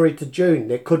 from January to June.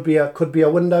 That could be a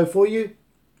window for you,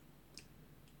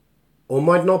 or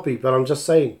might not be, but I'm just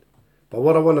saying. But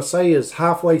what I want to say is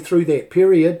halfway through that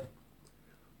period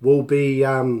will be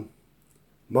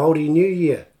Māori New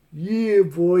Year. Yeah,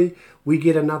 boy, we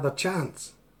get another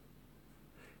chance.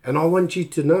 And I want you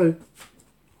to know,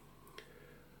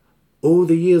 all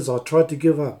the years I tried to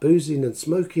give up boozing and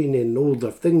smoking and all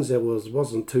the things that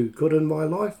wasn't too good in my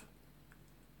life,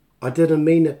 I didn't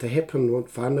mean it to happen,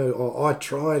 whānau. I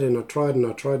tried and I tried and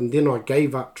I tried, and then I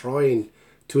gave up trying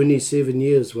 27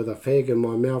 years with a fag in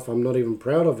my mouth. I'm not even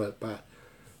proud of it, but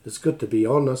it's good to be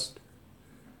honest.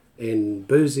 And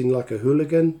boozing like a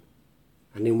hooligan,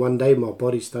 and then one day my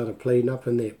body started playing up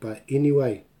in that. But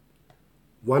anyway,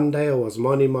 one day I was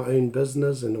minding my own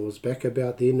business, and it was back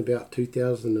about then, about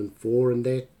 2004 and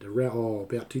that,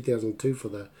 about 2002 for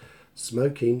the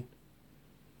smoking.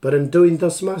 But in doing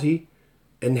this mahi,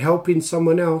 and helping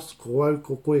someone else, ko au,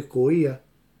 ko koe, ko ia,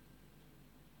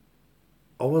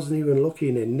 I wasn't even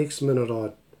looking, and next minute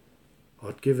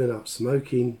I'd given up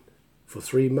smoking for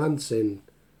 3 months, and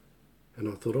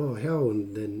I thought, oh hell,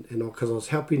 and then because I was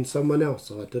helping someone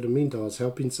else, I didn't mean to, I was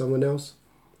helping someone else,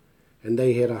 and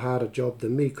they had a harder job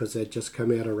than me because they'd just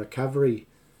come out of recovery,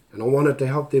 and I wanted to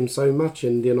help them so much,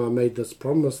 and then I made this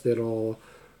promise that, oh,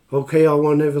 okay, I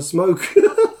won't ever smoke.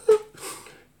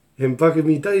 And bugging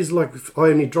me days, like I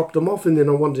only dropped them off, and then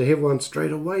I wanted to have one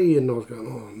straight away, and I was going,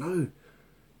 oh no,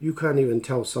 you can't even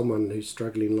tell someone who's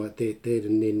struggling like that,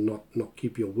 and then not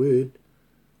keep your word.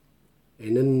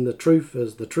 And in the truth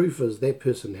is that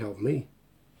person helped me.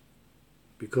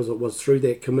 Because it was through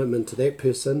that commitment to that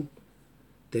person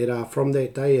that from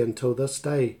that day until this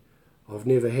day, I've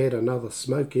never had another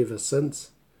smoke ever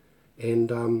since. And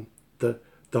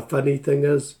the funny thing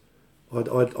is, I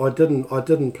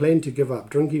didn't plan to give up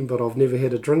drinking, but I've never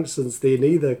had a drink since then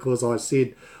either, because I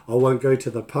said I won't go to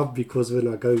the pub because when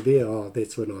I go there,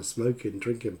 that's when I smoke and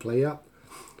drink and play up.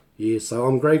 Yeah, so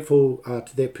I'm grateful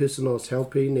to that person I was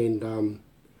helping, and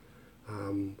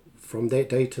from that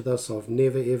day to this, I've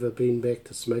never ever been back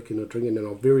to smoking or drinking, and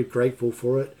I'm very grateful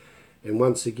for it. And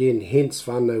once again, hence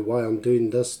whānau why I'm doing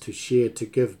this, to share, to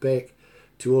give back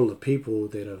to all the people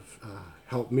that have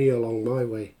helped me along my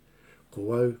way.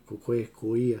 Ko au, ko koe,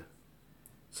 ko ia.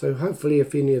 So hopefully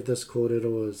if any of this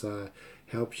kōrero has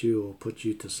helps you or put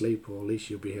you to sleep, or at least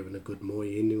you'll be having a good moi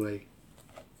anyway.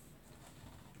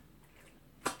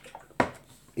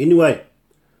 Anyway,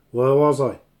 where was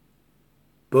I?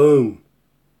 Boom.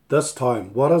 This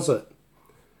time, what is it?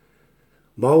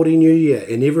 Māori New Year,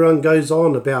 and everyone goes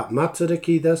on about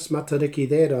matariki this, matariki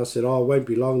that. I said, oh, it won't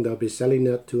be long, they'll be selling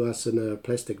it to us in a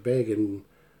plastic bag, and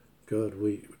God,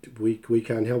 we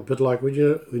can't help. But like, we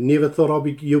never thought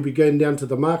you'll be going down to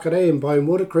the market, and buying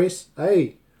watercress,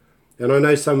 And I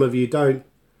know some of you don't,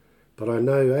 but I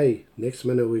know, next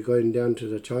minute we're going down to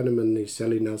the Chinaman, he's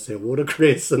selling us our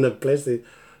watercress in a plastic,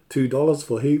 $2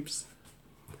 for heaps.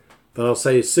 But I'll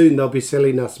say soon they'll be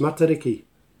selling us matariki.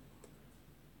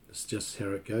 It's just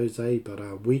how it goes,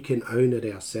 But we can own it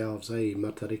ourselves,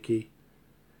 matariki.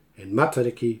 And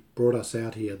matariki brought us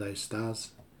out here, those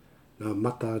stars. Ngā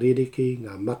mata ririki,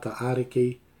 ngā mata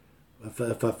ariki.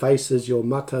 If a face is your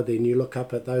mata, then you look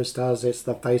up at those stars, that's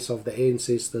the face of the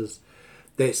ancestors.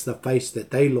 That's the face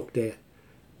that they looked at,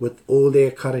 with all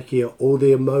their karakia, all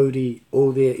their mauri,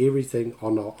 all their everything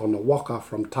on a waka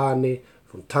from Tāne,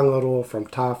 from Tangaroa, from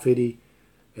Tāwhiri,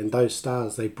 and those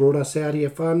stars. They brought us out here,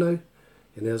 whānau.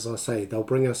 And as I say, they'll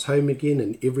bring us home again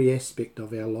in every aspect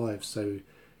of our lives. So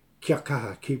kia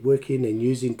kaha, keep working and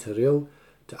using te reo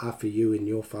to awhi you and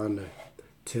your whānau.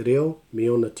 Te reo me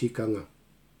ona tikanga.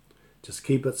 Just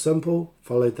keep it simple,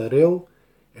 follow the reo,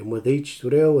 and with each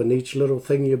reo and each little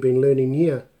thing you've been learning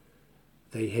here,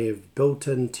 they have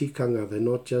built-in tikanga.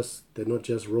 They're not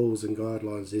just rules and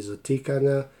guidelines. There's a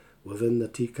tikanga within the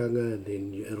tikanga, and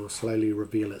then it'll slowly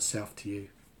reveal itself to you.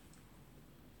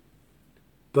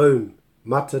 Boom.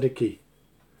 Matariki.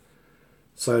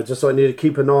 So just I need to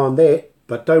keep an eye on that,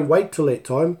 but don't wait till that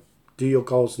time. Do your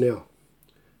goals now,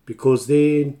 because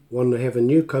then when we have a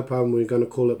new kaupapa, we're going to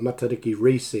call it Matariki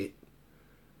Reset.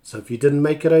 So if you didn't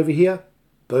make it over here,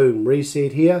 boom,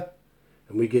 reset here,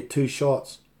 and we get 2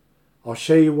 shots. I'll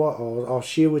show you what. I'll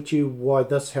share with you why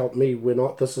this helped me.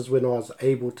 This is when I was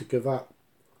able to give up,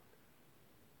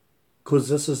 because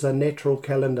this is a natural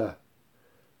calendar.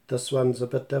 This one's a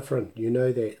bit different, you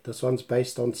know that. This one's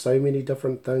based on so many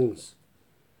different things.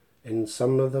 And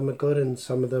some of them are good, and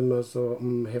some of them are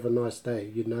have a nice day,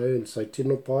 you know. And so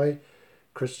tino pai,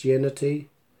 Christianity,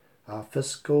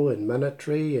 fiscal and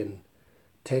monetary and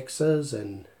taxes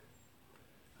and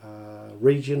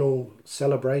regional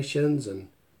celebrations and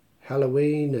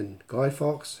Halloween and Guy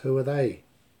Fawkes. Who are they?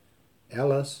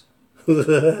 Alice.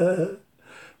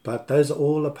 But those are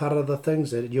all a part of the things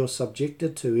that you're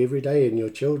subjected to every day in your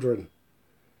children.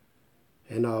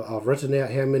 And I've written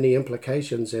out how many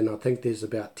implications, and I think there's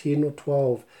about 10 or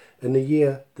 12 in a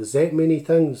year. There's that many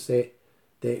things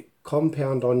that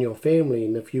compound on your family.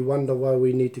 And if you wonder why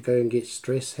we need to go and get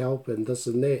stress help and this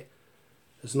and that,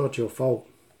 it's not your fault.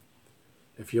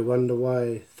 If you wonder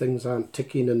why things aren't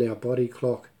ticking in our body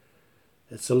clock,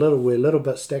 we're a little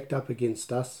bit stacked up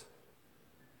against us.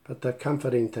 But the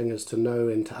comforting thing is to know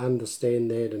and to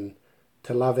understand that, and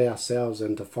to love ourselves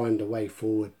and to find a way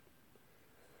forward.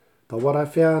 But what I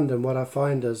found and what I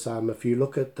find is, if you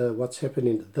look at what's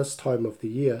happening at this time of the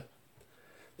year,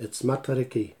 it's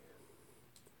matariki.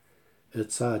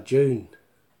 It's June,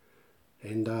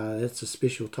 and it's a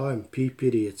special time.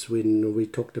 Pipiri, it's when we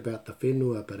talked about the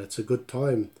whenua, but it's a good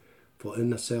time for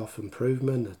inner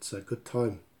self-improvement. It's a good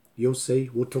time. You'll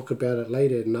see. We'll talk about it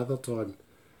later another time.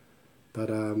 But,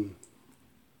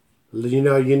 you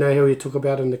know how we talk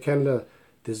about in the calendar,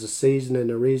 there's a season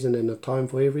and a reason and a time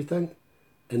for everything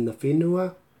in the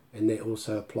whenua, and that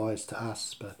also applies to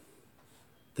us. But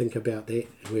think about that.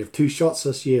 We have 2 shots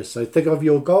this year, so think of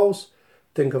your goals.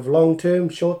 Think of long term,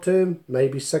 short term,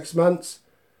 maybe 6 months,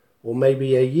 or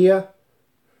maybe a year.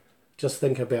 Just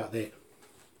think about that.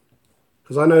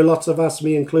 Because I know lots of us,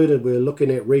 me included, we're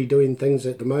looking at redoing things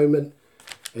at the moment.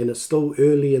 And it's still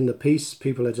early in the piece.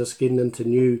 People are just getting into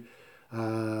new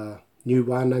new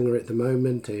wānanga at the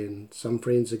moment, and some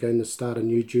friends are going to start a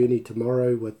new journey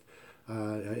tomorrow with,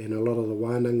 and a lot of the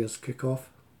wānangas kick off.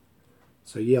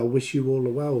 So yeah, I wish you all the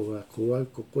well. Ko au,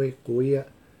 ko koe, ko ia.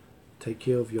 Take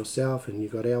care of yourself, and you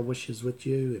got our wishes with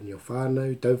you and your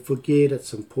whānau. Don't forget,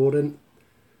 it's important.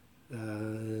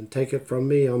 And take it from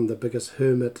me, I'm the biggest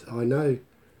hermit I know.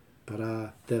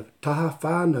 But the taha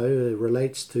whānau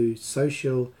relates to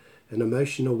social and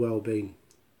emotional well-being.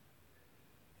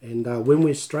 And when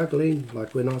we're struggling,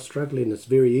 like when I was struggling, it's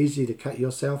very easy to cut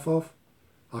yourself off.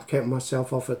 I cut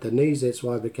myself off at the knees. That's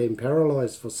why I became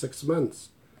paralysed for 6 months,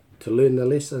 to learn the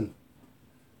lesson.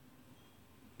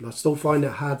 And I still find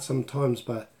it hard sometimes,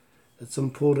 but it's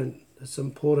important. It's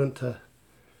important to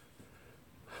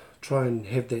try and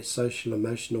have that social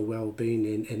emotional well-being,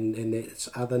 and that's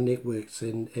other networks.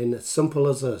 And it's simple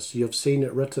as this. You've seen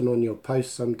it written on your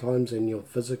posts sometimes, and your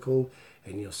physical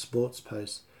and your sports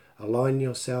posts. Align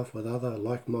yourself with other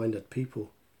like-minded people.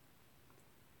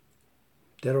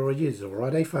 That already is all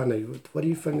right, eh, whānau? What do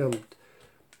you think I'm...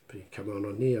 Come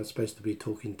on here, I'm supposed to be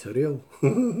talking te reo.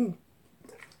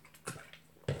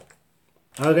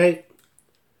 Okay.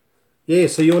 Yeah,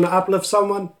 so you want to uplift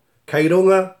someone? Kei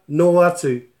runga no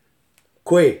atu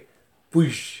koe.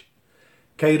 Push.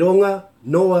 Kei runga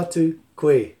no atu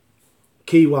koe.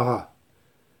 Ki waha.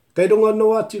 Kei runga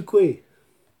no atu koe.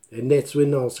 And that's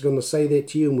when I was going to say that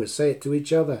to you, and we'll say it to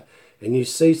each other. And you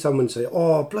see someone say,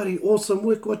 oh, bloody awesome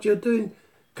work what you're doing.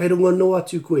 Kei runga no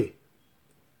atu koe.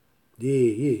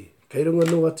 Yeah. Kei runga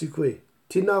no atu koe.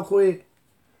 Tina koe.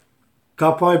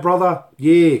 Ka pai, brother.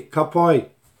 Yeah, ka pai.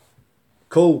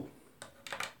 Cool.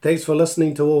 Thanks for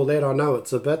listening to all that. I know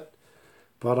it's a bit,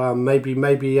 but maybe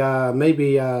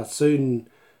soon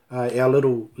our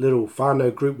little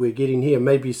whānau group we're getting here.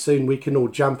 Maybe soon we can all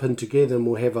jump in together,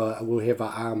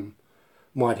 and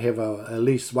might have at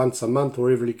least once a month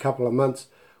or every couple of months.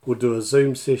 We'll do a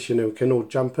Zoom session and we can all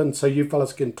jump in, so you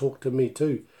fellas can talk to me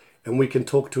too, and we can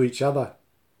talk to each other,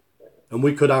 and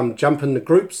we could jump in the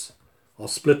groups. I'll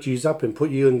split yous up and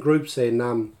put you in groups,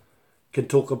 and can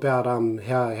talk about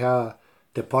how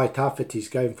the pai tawhiti's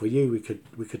going for you.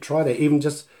 We could try that. Even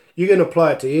just, you can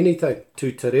apply it to anything,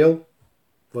 to te reo,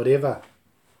 whatever.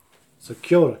 So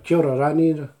kia ora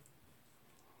rānira.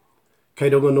 Kei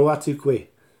runga no atu koe.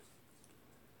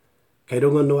 Kei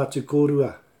runga no atu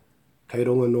kōrua. Kei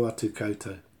runga no atu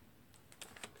koutou.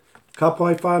 Ka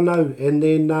pai whānau. And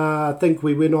then I think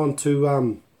we went on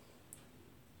to...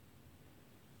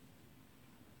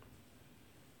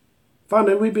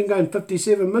 Whānau, we've been going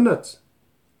 57 minutes.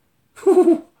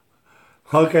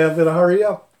 Okay, I better hurry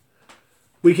up.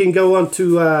 We can go on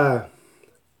to...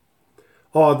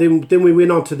 then we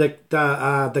went on to the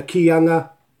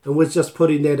kianga, and we're just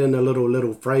putting that in a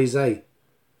little phrase, eh?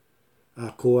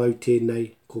 Ko au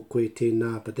tēnei, ko koe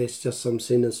tēnā, but that's just some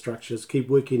sentence structures. Keep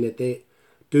working at that.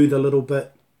 Do the little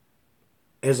bit.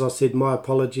 As I said, my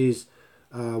apologies.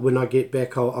 When I get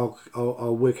back,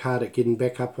 I'll work hard at getting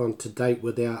back up on to date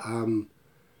with our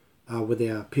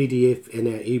PDF and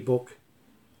our ebook,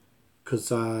 because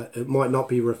it might not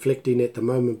be reflecting at the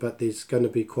moment, but there's going to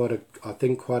be quite a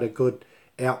good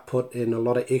output and a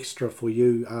lot of extra for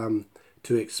you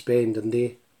to expand in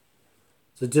there.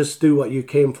 So just do what you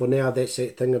can for now. That's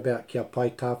that thing about kia pai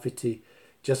tawhiti.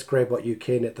 Just grab what you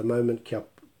can at the moment. Kia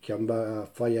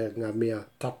whaia ngā mea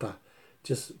tata.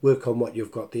 Just work on what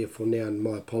you've got there for now, and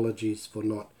my apologies for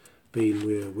not being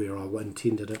where I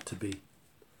intended it to be.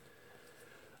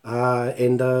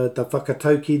 And the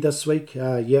whakatauki this week,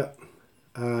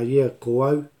 ko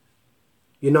au.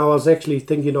 You know, I was actually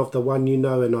thinking of the one,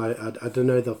 and I don't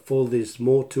know the full, there's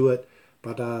more to it,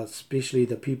 but especially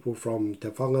the people from Te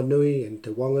Whanganui and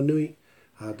Te Wanganui,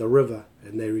 the river,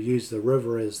 and they use the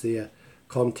river as their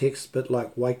context, bit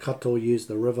like Waikato use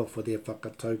the river for their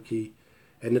whakatauki.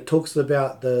 And it talks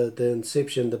about the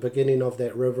inception, the beginning of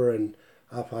that river, and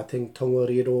up, I think,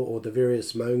 Tongariro or the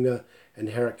various maunga, and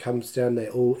how it comes down, they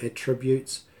all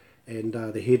attributes, and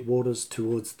the headwaters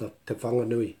towards the Te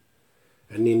Whanganui.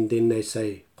 And then they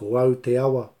say, ko au te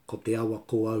awa, ko te awa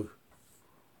ko au.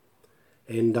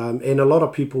 And a lot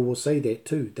of people will say that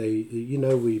too. They,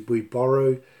 we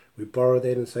borrow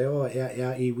that and say, oh, our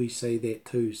iwi say that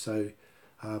too. So,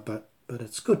 but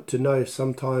it's good to know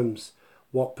sometimes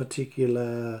what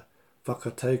particular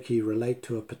whakatauki relate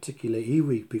to a particular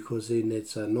iwi, because then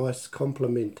it's a nice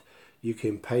compliment you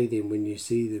can pay them when you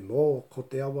see them. Oh, ko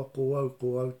te awa ko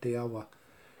au te awa.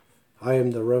 I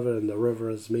am the river and the river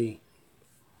is me.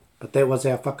 But that was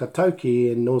our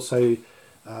whakatauki, and also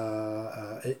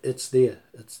it's there.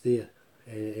 And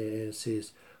it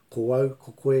says, ko au,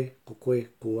 ko koe,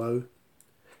 ko au.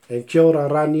 And kia ora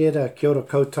rāniera, kia ora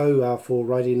koutou for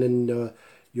writing in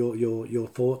your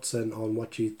thoughts and on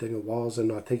what you think it was.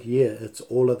 And I think, yeah, it's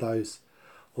all of those.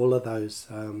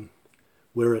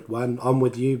 We're at one. I'm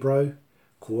with you, bro.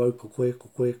 Ko ko koe, ko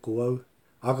koe, ko.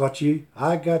 I got you.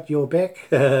 I got your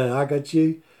back. I got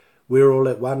you. We're all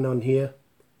at one on here.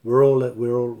 We're all at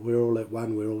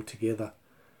one. We're all together.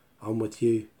 I'm with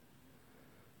you.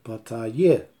 But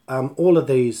yeah, all of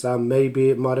these, maybe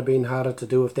it might have been harder to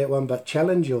do with that one, but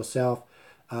challenge yourself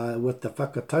with the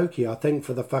whakatauki. I think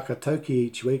for the whakatauki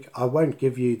each week, I won't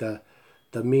give you the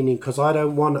meaning, because I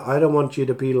don't want you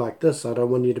to be like this. I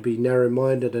don't want you to be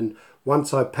narrow-minded, and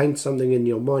once I paint something in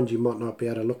your mind, you might not be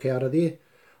able to look out of there.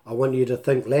 I want you to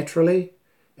think laterally,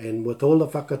 and with all the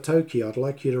whakatauki, I'd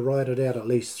like you to write it out at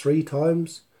least 3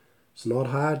 times. It's not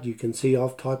hard. You can see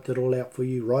I've typed it all out for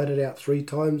you. Write it out 3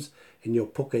 times in your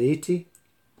puka iti.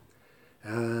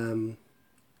 And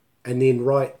then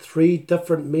write 3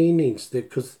 different meanings,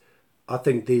 because I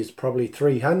think there's probably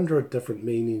 300 different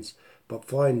meanings, but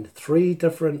find 3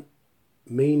 different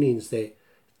meanings that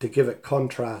to give it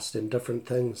contrast and different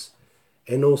things,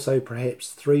 and also perhaps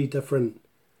 3 different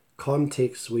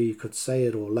contexts where you could say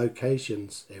it, or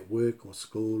locations at work or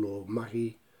school or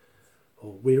mahi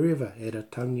or wherever, at a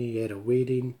tangi, at a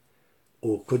wedding,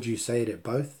 or could you say it at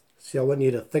both? See, I want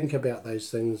you to think about those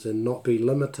things and not be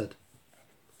limited.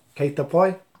 Kei te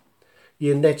pai?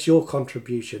 Yeah, and that's your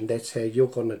contribution. That's how you're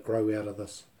going to grow out of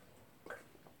this.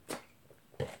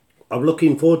 I'm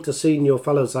looking forward to seeing your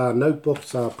fellas'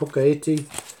 notebooks, puka iti,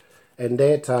 and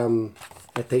that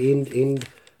at the end,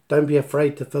 don't be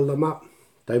afraid to fill them up.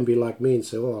 Don't be like me and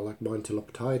say, oh, I like mine to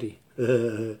look tidy.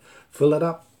 Fill it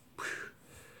up.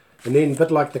 And then a bit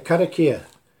like the karakia.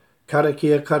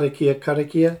 Karakia, karakia,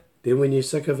 karakia. Then when you're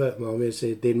sick of it, my mate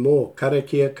said, then more.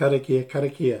 Karakia, karakia,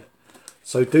 karakia.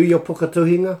 So do your puka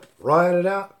tuhinga, write it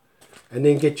out, and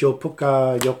then get your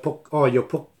puka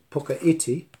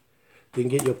iti. Then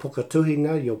get your puka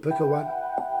tuhinga, your bigger one.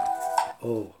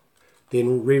 Oh,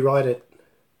 then rewrite it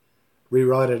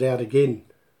out again.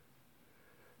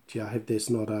 Gee, I hope there's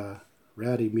not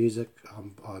rowdy music.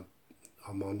 I'm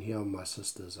on here on my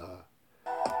sister's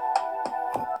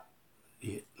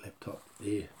laptop.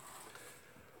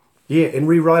 Yeah, and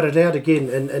rewrite it out again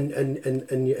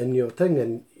in your thing,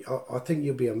 and I think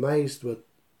you'll be amazed with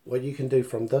what you can do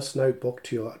from this notebook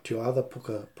to your other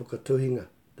puka tuhinga,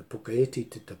 the puka iti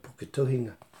to the puka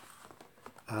tuhinga.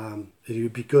 It'll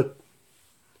be good.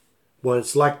 Well,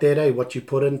 it's like that, eh? What you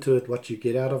put into it, what you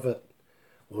get out of it,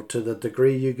 or to the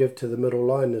degree you give to the middle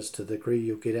line is to the degree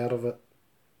you'll get out of it.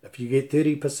 If you get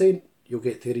 30%, you'll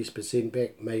get 30%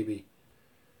 back, maybe.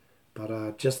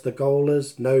 But just the goal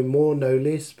is no more, no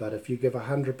less. But if you give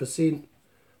 100%,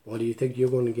 what do you think you're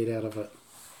going to get out of it?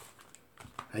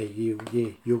 Hey, you're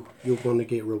going to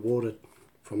get rewarded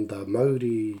from the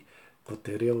Māori, ko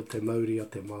te reo te Māori o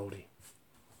te Māori.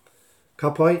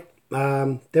 Ka pai,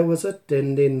 that was it.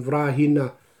 And then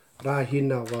Rahina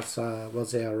was our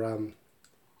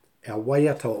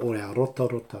waiata or our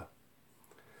rota.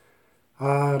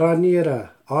 Raniera,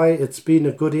 it's been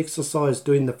a good exercise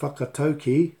doing the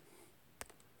whakatauki.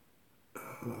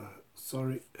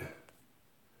 Sorry.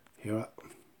 Here.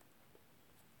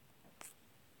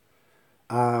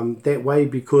 That way,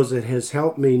 because it has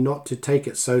helped me not to take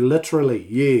it so literally,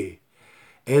 yeah,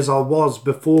 as I was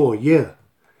before, yeah,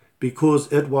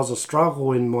 because it was a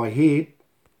struggle in my head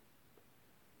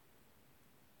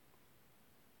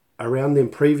around them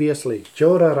previously. Kia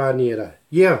ora, Raniera.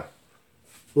 Yeah,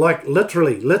 like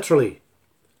literally.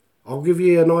 I'll give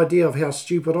you an idea of how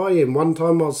stupid I am. One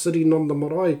time I was sitting on the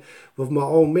marae with my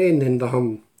old man, and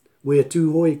we're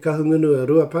tū hoi kahungunu a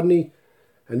Ruapani,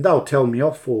 and they'll tell me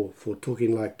off for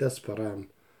talking like this, but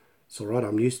it's alright,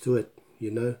 I'm used to it,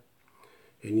 you know.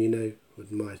 And you know,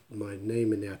 with my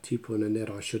name and our tipuna and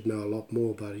that, I should know a lot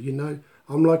more, but you know,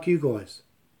 I'm like you guys.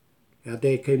 Our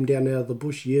dad came down out of the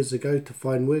bush years ago to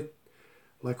find work,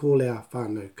 like all our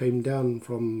whānau, came down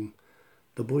from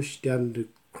the bush down to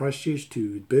Christchurch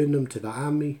to burn them to the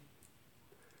army,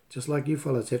 just like you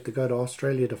fellas have to go to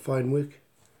Australia to find work.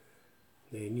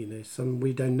 And you know,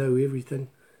 we don't know everything.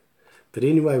 But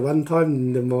anyway, one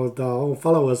time the old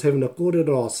fellow was having a kōrero,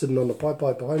 I was sitting on the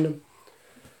pai behind him,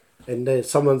 and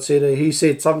someone said, he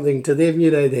said something to them, you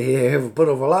know, they have a bit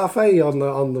of a laugh, on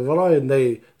the marae,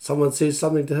 and someone says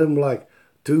something to him like,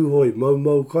 tūhoi,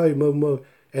 mau kai, mau.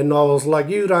 And I was like,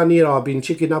 you Raniera, I've been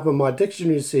checking up in my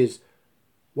dictionary, it says,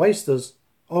 wasters.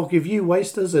 I'll give you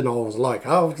wasters. And I was like,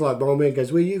 my old man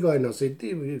goes, where you going? I said,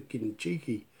 damn, you're getting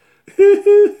cheeky.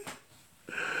 You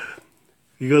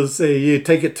got to say, yeah,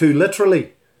 take it too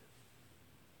literally.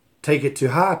 Take it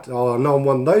to heart. Oh, no, I'm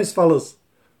one of those fellas.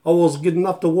 I was good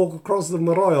enough to walk across the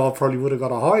marae. I probably would have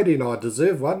got a hiding. I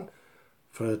deserve one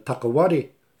for takaware,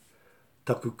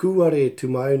 takukuare to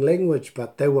my own language,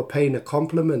 but they were paying a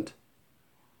compliment.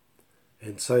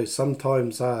 And so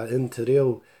sometimes in Te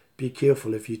Reo, be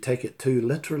careful if you take it too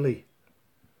literally.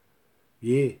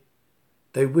 Yeah,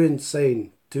 they weren't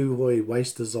saying tūhoi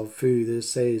wasters of food. It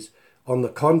says, on the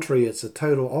contrary, it's a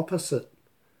total opposite.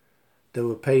 They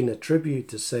were paying a tribute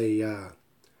to say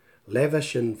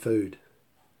lavish in food.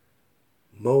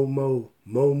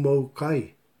 Mo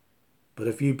kai. But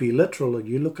if you be literal and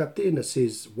you look up there and it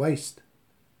says waste.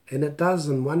 And it does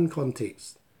in one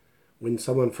context. When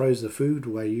someone throws the food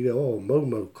away, you go, oh,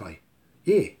 mo kai.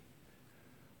 Yeah.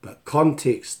 But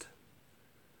context.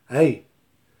 Hey.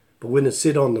 But when it's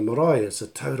said on the marae, it's a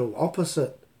total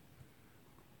opposite.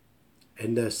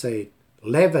 And they say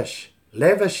lavish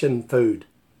in food.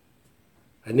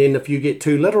 And then if you get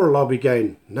too literal, I'll be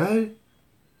going, no,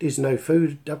 there's no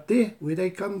food up there where they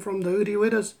come from, the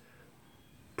uriweras.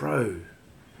 Bro,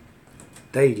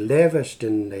 they lavished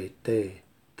in the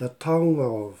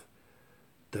taonga of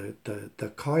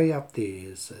the kai up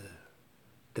there is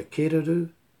the kereru.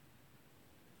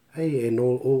 Hey, and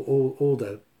all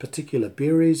the particular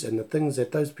berries and the things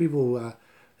that those people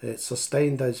that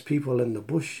sustained those people in the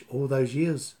bush all those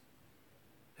years.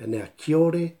 And our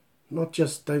kiore, not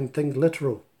just don't think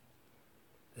literal.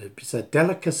 It's a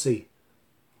delicacy.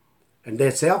 And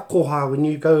that's our koha. When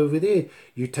you go over there,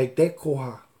 you take that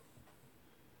koha.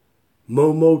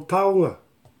 Mo taonga.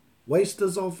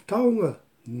 Wasters of taonga.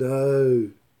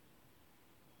 No.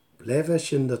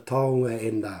 Lavish in the taonga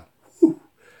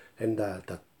and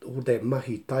all that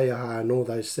mahi taiaha and all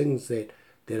those things that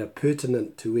are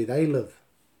pertinent to where they live.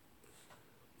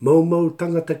 Mo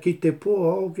tangata ki te po,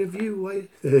 I'll give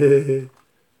you.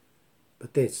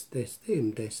 But that's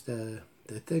them. That's the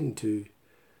thing to.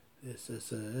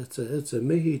 It's a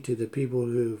mihi to the people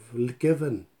who've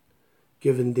given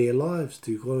their lives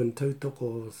to go and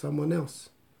tautoko someone else.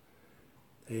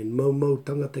 And mo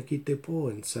tangata ki te po,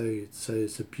 and so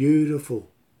it's a beautiful.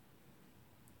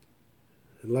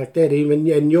 And like that, even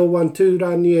and you're one too,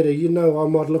 Raniera. You know, I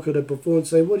might look at it before and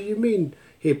say, "What do you mean,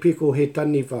 he piko he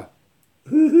taniwha?"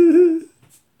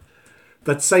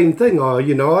 But same thing. I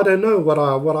don't know.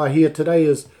 What I hear today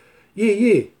is,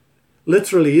 yeah.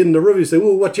 Literally in the river, you say,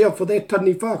 "Oh, watch out for that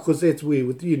taniwha," because that's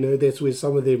where that's where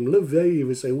some of them live. Eh? You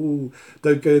would say, "Oh,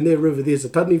 don't go in that river. There's a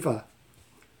taniwha."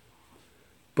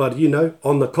 But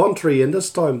on the contrary, in this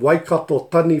time, Waikato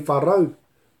taniwha rau.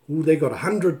 Ooh, they got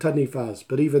 100 taniwhas,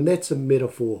 but even that's a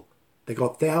metaphor. They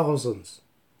got thousands.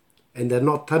 And they're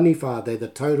not taniwha, they're the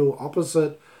total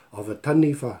opposite of a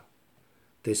taniwha.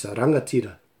 There's a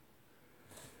rangatira.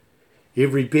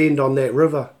 Every bend on that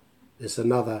river is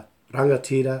another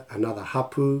rangatira, another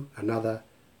hapu, another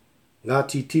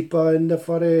Ngāti tipa in the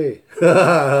whare.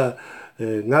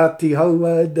 Ngāti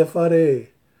haua in the whare.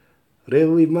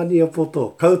 Reui mani a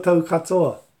poto, koutou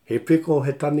katoa, he piko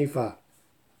he taniwha.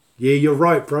 Yeah, you're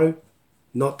right, bro.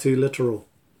 Not too literal.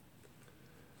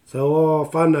 So,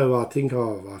 whānau, I think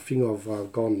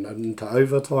I've gone into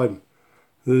overtime.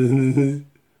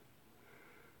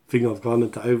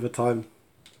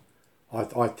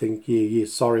 I think,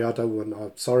 sorry,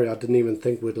 sorry, I didn't even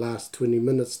think we'd last 20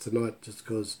 minutes tonight just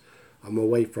because I'm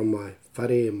away from my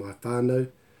whare and my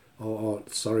whānau.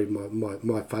 Sorry, my whare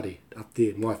up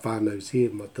there. My whānau's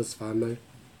here, this whānau.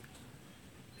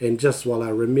 And just while I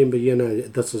remember,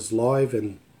 this is live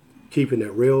and keeping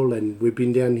it real, and we've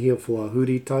been down here for a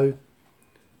hurito,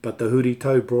 but the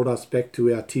hurito brought us back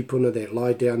to our tipuna that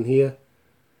lie down here,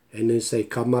 and they say,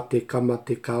 kamate,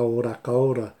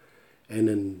 kaora. And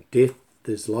in death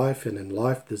there's life, and in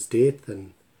life there's death,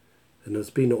 and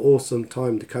it's been an awesome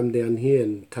time to come down here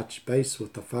and touch base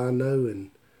with the whānau,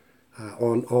 and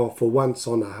for once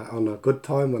on a good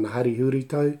time, on a hari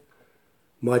hurito.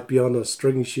 Might be on a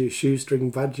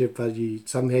shoestring budget, but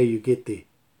somehow you get there.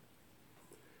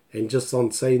 And just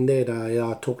on saying that,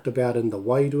 I talked about in the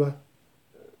wairua,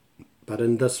 but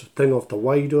in this thing of the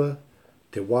wairua,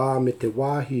 te wā me te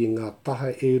wāhi i ngā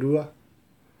taha e rua,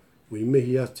 we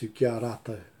mihi atu ki a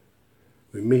rātou.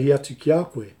 We mihi atu ki a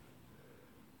koe.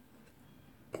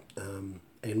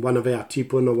 And one of our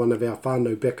tipuna, one of our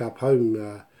whānau back up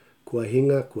home, kua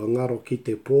hinga, kua ngaro ki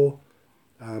te pō,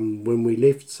 when we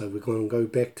left, so we're going to go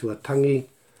back to a tangi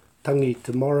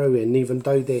tomorrow, and even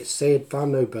though that's sad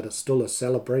whānau, but it's still a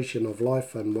celebration of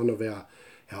life, and one of our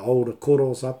older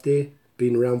koros up there,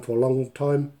 been around for a long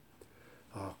time,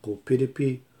 ko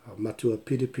Piripi, Matua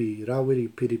Piripi Rawiri,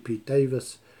 Piripi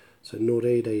Davis, so nō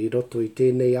reira I roto I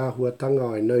tēnei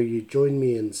āhuatanga, I know you join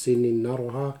me in sending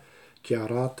naroha ki a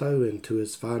rātou and to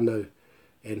his whānau.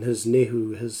 And his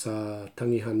nehu, his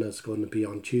tangihana is going to be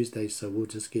on Tuesday, so we'll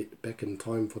just get back in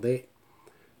time for that.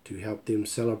 to help them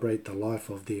celebrate the life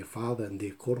of their father and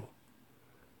their koro.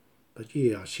 But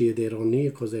yeah, I share that on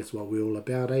here because that's what we're all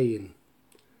about, eh? And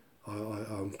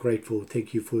I'm grateful.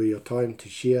 Thank you for your time to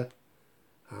share.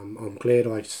 I'm glad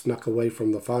I snuck away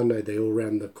from the whānau. They're all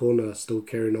around the corner still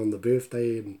carrying on the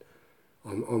birthday, and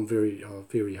I'm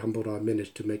very humbled I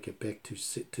managed to make it back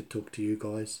to talk to you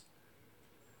guys.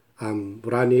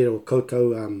 Rānei o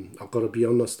koutou, I've got to be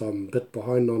honest, I'm a bit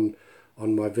behind on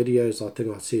my videos. I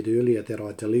think I said earlier that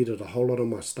I deleted a whole lot of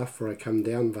my stuff before I come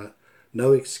down, but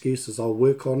no excuses, I'll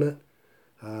work on it.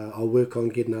 I'll work on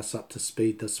getting us up to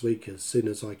speed this week as soon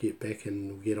as I get back,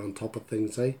 and we'll get on top of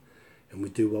things, eh? And we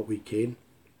do what we can.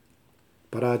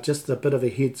 But just a bit of a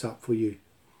heads up for you.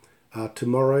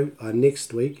 Tomorrow,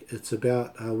 next week, it's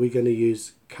about, we're going to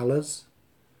use colours,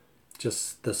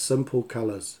 just the simple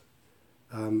colours.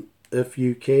 If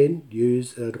you can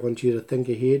use, I want you to think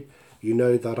ahead. You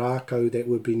know the rākau that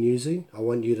we've been using. I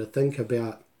want you to think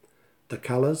about the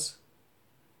colours.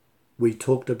 We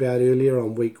talked about earlier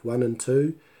on week 1 and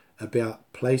 2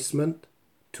 about placement,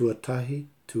 tuatahi,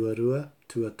 tuarua,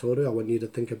 tuatoru. I want you to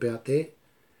think about that.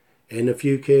 And if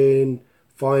you can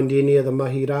find any of the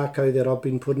mahi rākau that I've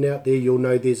been putting out there, you'll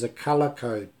know there's a colour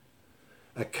code,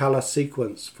 a colour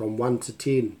sequence from 1 to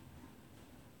 10.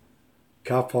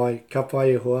 Ka pai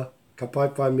e hoa, ka pai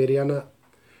meriana.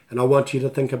 And I want you to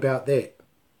think about that.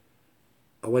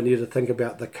 I want you to think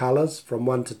about the colours from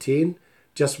 1 to 10,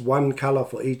 just one colour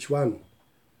for each one.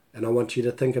 And I want you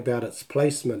to think about its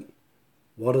placement.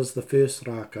 What is the first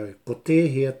rākau? Ko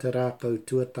tēhea te rākau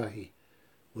tuatahi.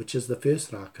 Which is the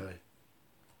first rākau?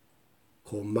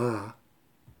 Ko mā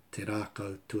te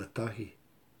rākau tuatahi.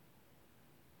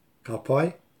 Ka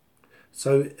pai?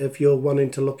 So if you're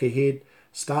wanting to look ahead,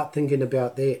 start thinking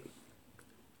about that.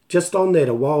 Just on that,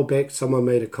 a while back, someone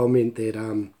made a comment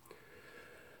that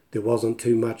there wasn't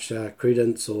too much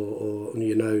credence or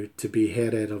you know, to be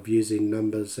had out of using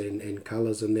numbers and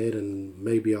colours and that, and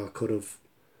maybe I could have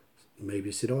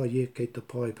maybe said, oh yeah, kei te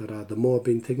pai, but the more I've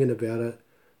been thinking about it,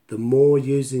 the more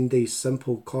using these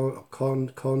simple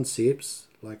concepts,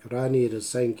 like Rani is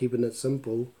saying, keeping it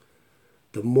simple,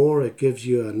 the more it gives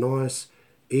you a nice,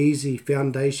 easy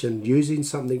foundation using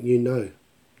something you know.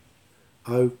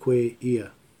 Au koe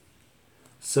ia.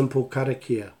 Simple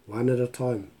karakia, one at a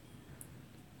time.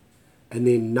 And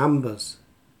then numbers.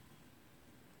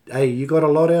 Hey, you got a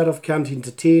lot out of counting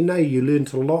to 10, eh? You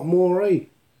learnt a lot more, eh?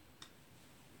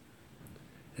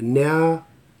 And now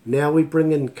we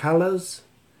bring in colours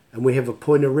and we have a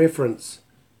point of reference.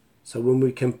 So when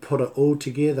we can put it all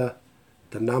together,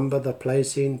 the number, the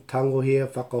placing, tangohea,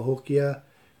 whakahokia,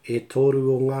 e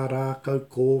toru o ngā rākau,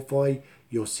 kōwhai,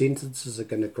 your sentences are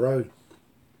going to grow.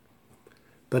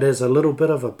 But as a little bit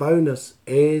of a bonus,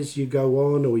 as you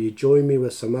go on or you join me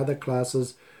with some other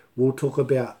classes, we'll talk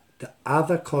about the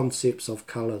other concepts of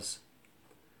colours.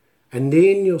 And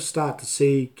then you'll start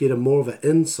to get a more of an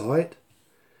insight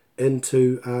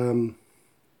into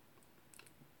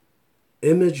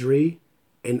imagery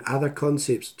and other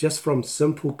concepts just from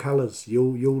simple colours.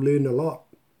 You'll learn a lot.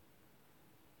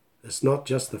 It's not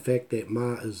just the fact that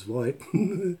ma is white.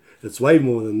 It's way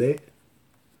more than that.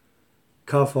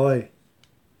 Ka whai.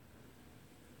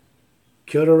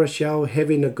 Kia ora, Rochelle.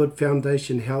 Having a good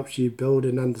foundation helps you build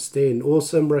and understand.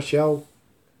 Awesome, Rochelle.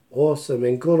 Awesome,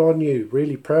 and good on you.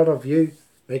 Really proud of you.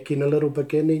 Making a little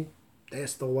beginning.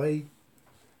 That's the way.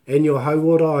 And your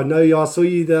hauora. I know I saw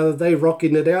you the other day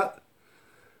rocking it out.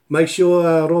 Make sure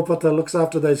Ropata looks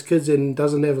after those kids and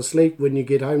doesn't have a sleep when you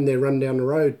get home. They run down the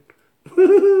road.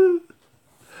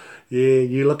 Yeah,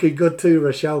 you're looking good too,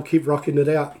 Rochelle. Keep rocking it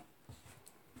out.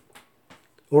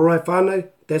 All right, whānau.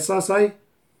 That's us, eh?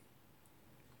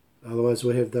 Otherwise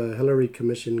we'll have the Hillary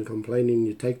Commission complaining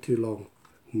you take too long.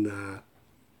 Nah,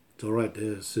 it's all right.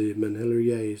 Man Hillary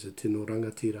is a tino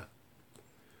rangatira.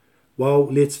 Well,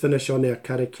 let's finish on our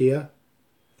karakia.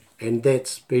 And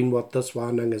that's been what this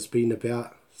wānanga has been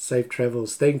about. Safe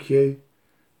travels. Thank you.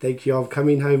 Thank you. I'm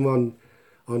coming home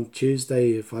on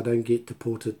Tuesday if I don't get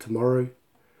deported tomorrow.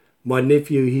 My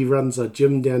nephew, he runs a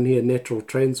gym down here, Natural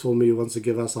Transform. He wants to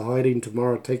give us a hiding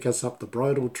tomorrow, take us up the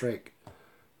bridle track. I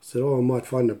said, oh, I might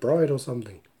find a bride or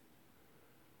something.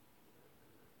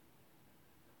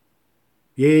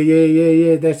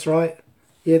 Yeah, that's right.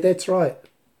 Yeah, that's right.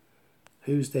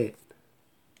 Who's that?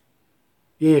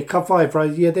 Yeah, ka whai, bro.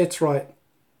 Yeah, that's right.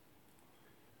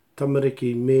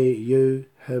 Tamariki, me, you,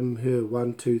 him, her,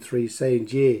 1, 2, 3, saying,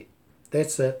 yeah,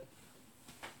 that's it.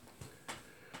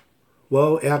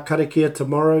 Well, our karakia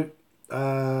tomorrow,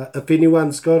 if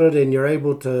anyone's got it and you're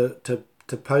able to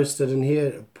post it in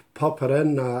here, pop it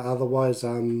in. Otherwise,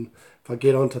 whānau I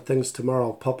get onto things tomorrow,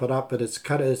 I'll pop it up. But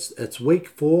it's week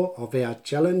 4 of our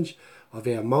challenge, of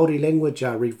our Māori language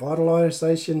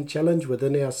revitalisation challenge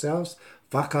within ourselves,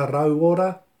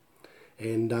 whakarauora.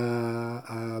 And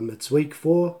it's week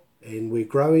 4, and we're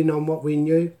growing on what we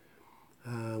knew.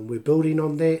 We're building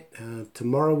on that.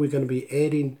 Tomorrow we're going to be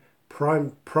adding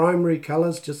primary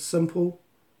colours, just simple.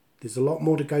 There's a lot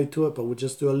more to go to it, but we'll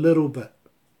just do a little bit.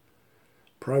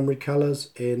 Primary colours,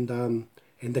 and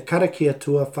the karakia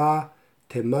tuawha,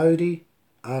 te Māori,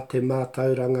 a te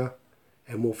mātauranga,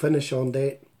 and we'll finish on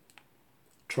that.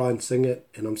 Try and sing it,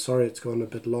 and I'm sorry it's gone a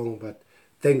bit long, but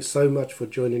thanks so much for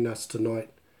joining us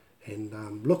tonight, and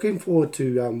looking forward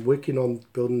to working on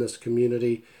building this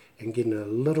community and getting a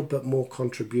little bit more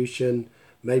contribution.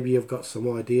 Maybe you've got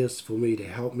some ideas for me to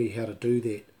help me how to do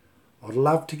that. I'd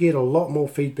love to get a lot more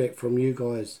feedback from you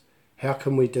guys. How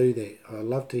can we do that? I'd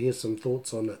love to hear some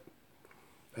thoughts on it.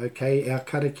 Okay, our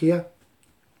karakia,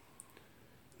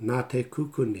 nā te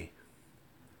kukune.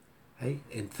 Hey,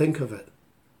 and think of it.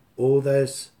 All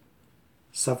those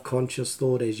subconscious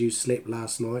thought as you slept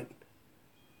last night.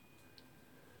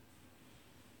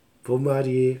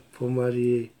 Pōmari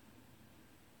e.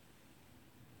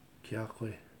 Kia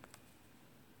koe.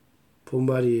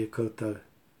 Pōmari e koutou.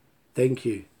 Thank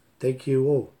you. Thank you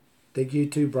all. Thank you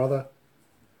too, brother.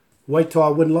 Wait till I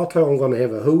win lotto, I'm going to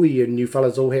have a hui and you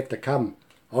fellas all have to come.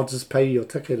 I'll just pay your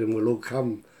ticket and we'll all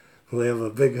come. We'll have a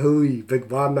big hui, big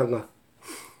wānanga.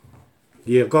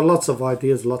 Yeah, I've got lots of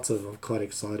ideas, I'm quite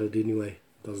excited anyway.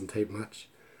 Doesn't take much.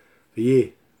 But yeah,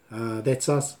 that's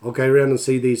us. I'll go around and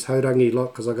see these haurangi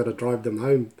lot because I've got to drive them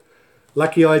home.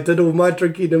 Lucky I did all my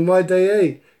drinking in my day,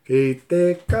 eh? Ki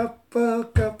te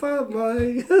kapa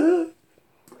mai.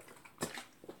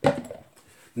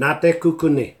 Nā te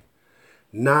kukune.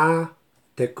 Nā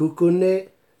te kukune,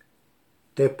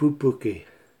 te pupuke.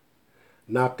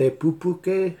 Nā te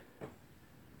pupuke,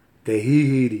 te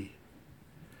hihiri.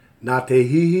 Nā te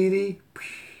hihiri,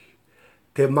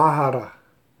 te mahara.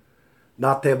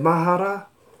 Nā te mahara,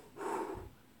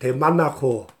 te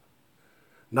manako.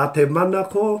 Nā te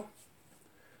manako,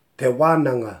 te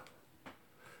wānanga.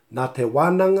 Nā te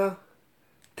wānanga,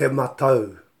 te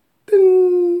matau.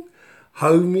 Ding!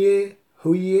 Haumie,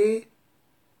 huie,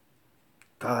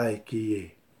 tae ki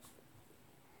e.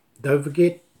 Don't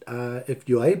forget, if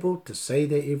you're able to say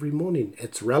that every morning,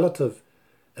 it's relative.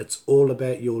 It's all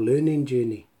about your learning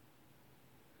journey.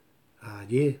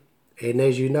 Yeah, and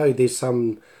as you know, there's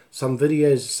some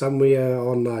videos somewhere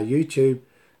on YouTube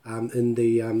in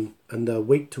the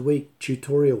week-to-week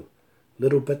tutorial,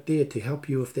 little bit there to help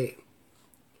you with that.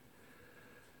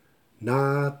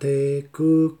 Nā te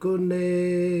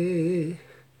kukune,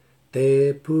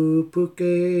 te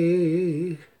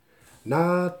pupuke.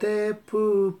 Nā te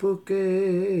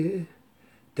pupuke,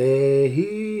 te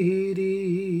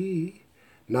hihiri.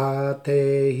 Nā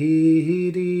te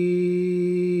hihiri,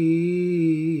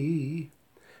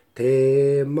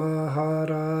 te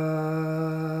mahara.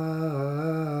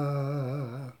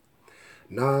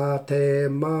 Nā te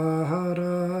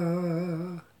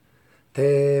mahara,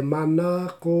 te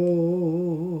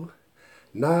manako.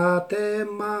 Nā te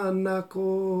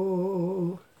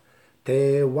manako,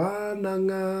 te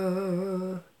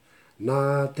wānanga.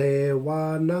 Nā te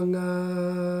wānanga,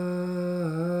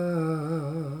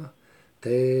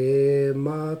 te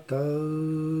matau.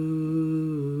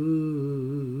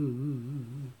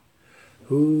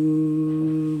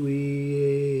 Hui e,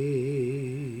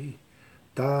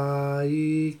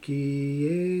 tai ki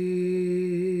e,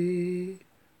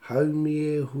 haumi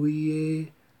e, hui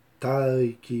e,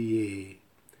 tai ki e.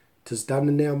 'Tis done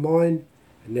in our mind,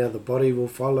 and now the body will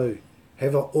follow.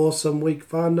 Have an awesome week,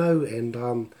 whānau, and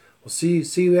we'll see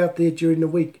you out there during the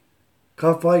week.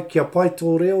 Ka whai, kia pai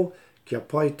tō reo, kia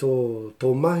pai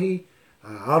tō mahi,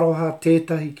 aroha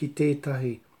tētahi ki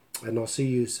tētahi, and I'll see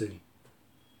you soon.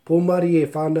 Pōmari e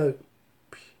whānau.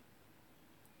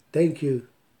 Thank you.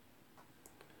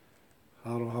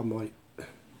 Aroha mai.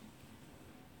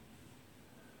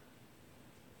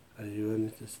 Are you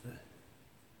in to stay?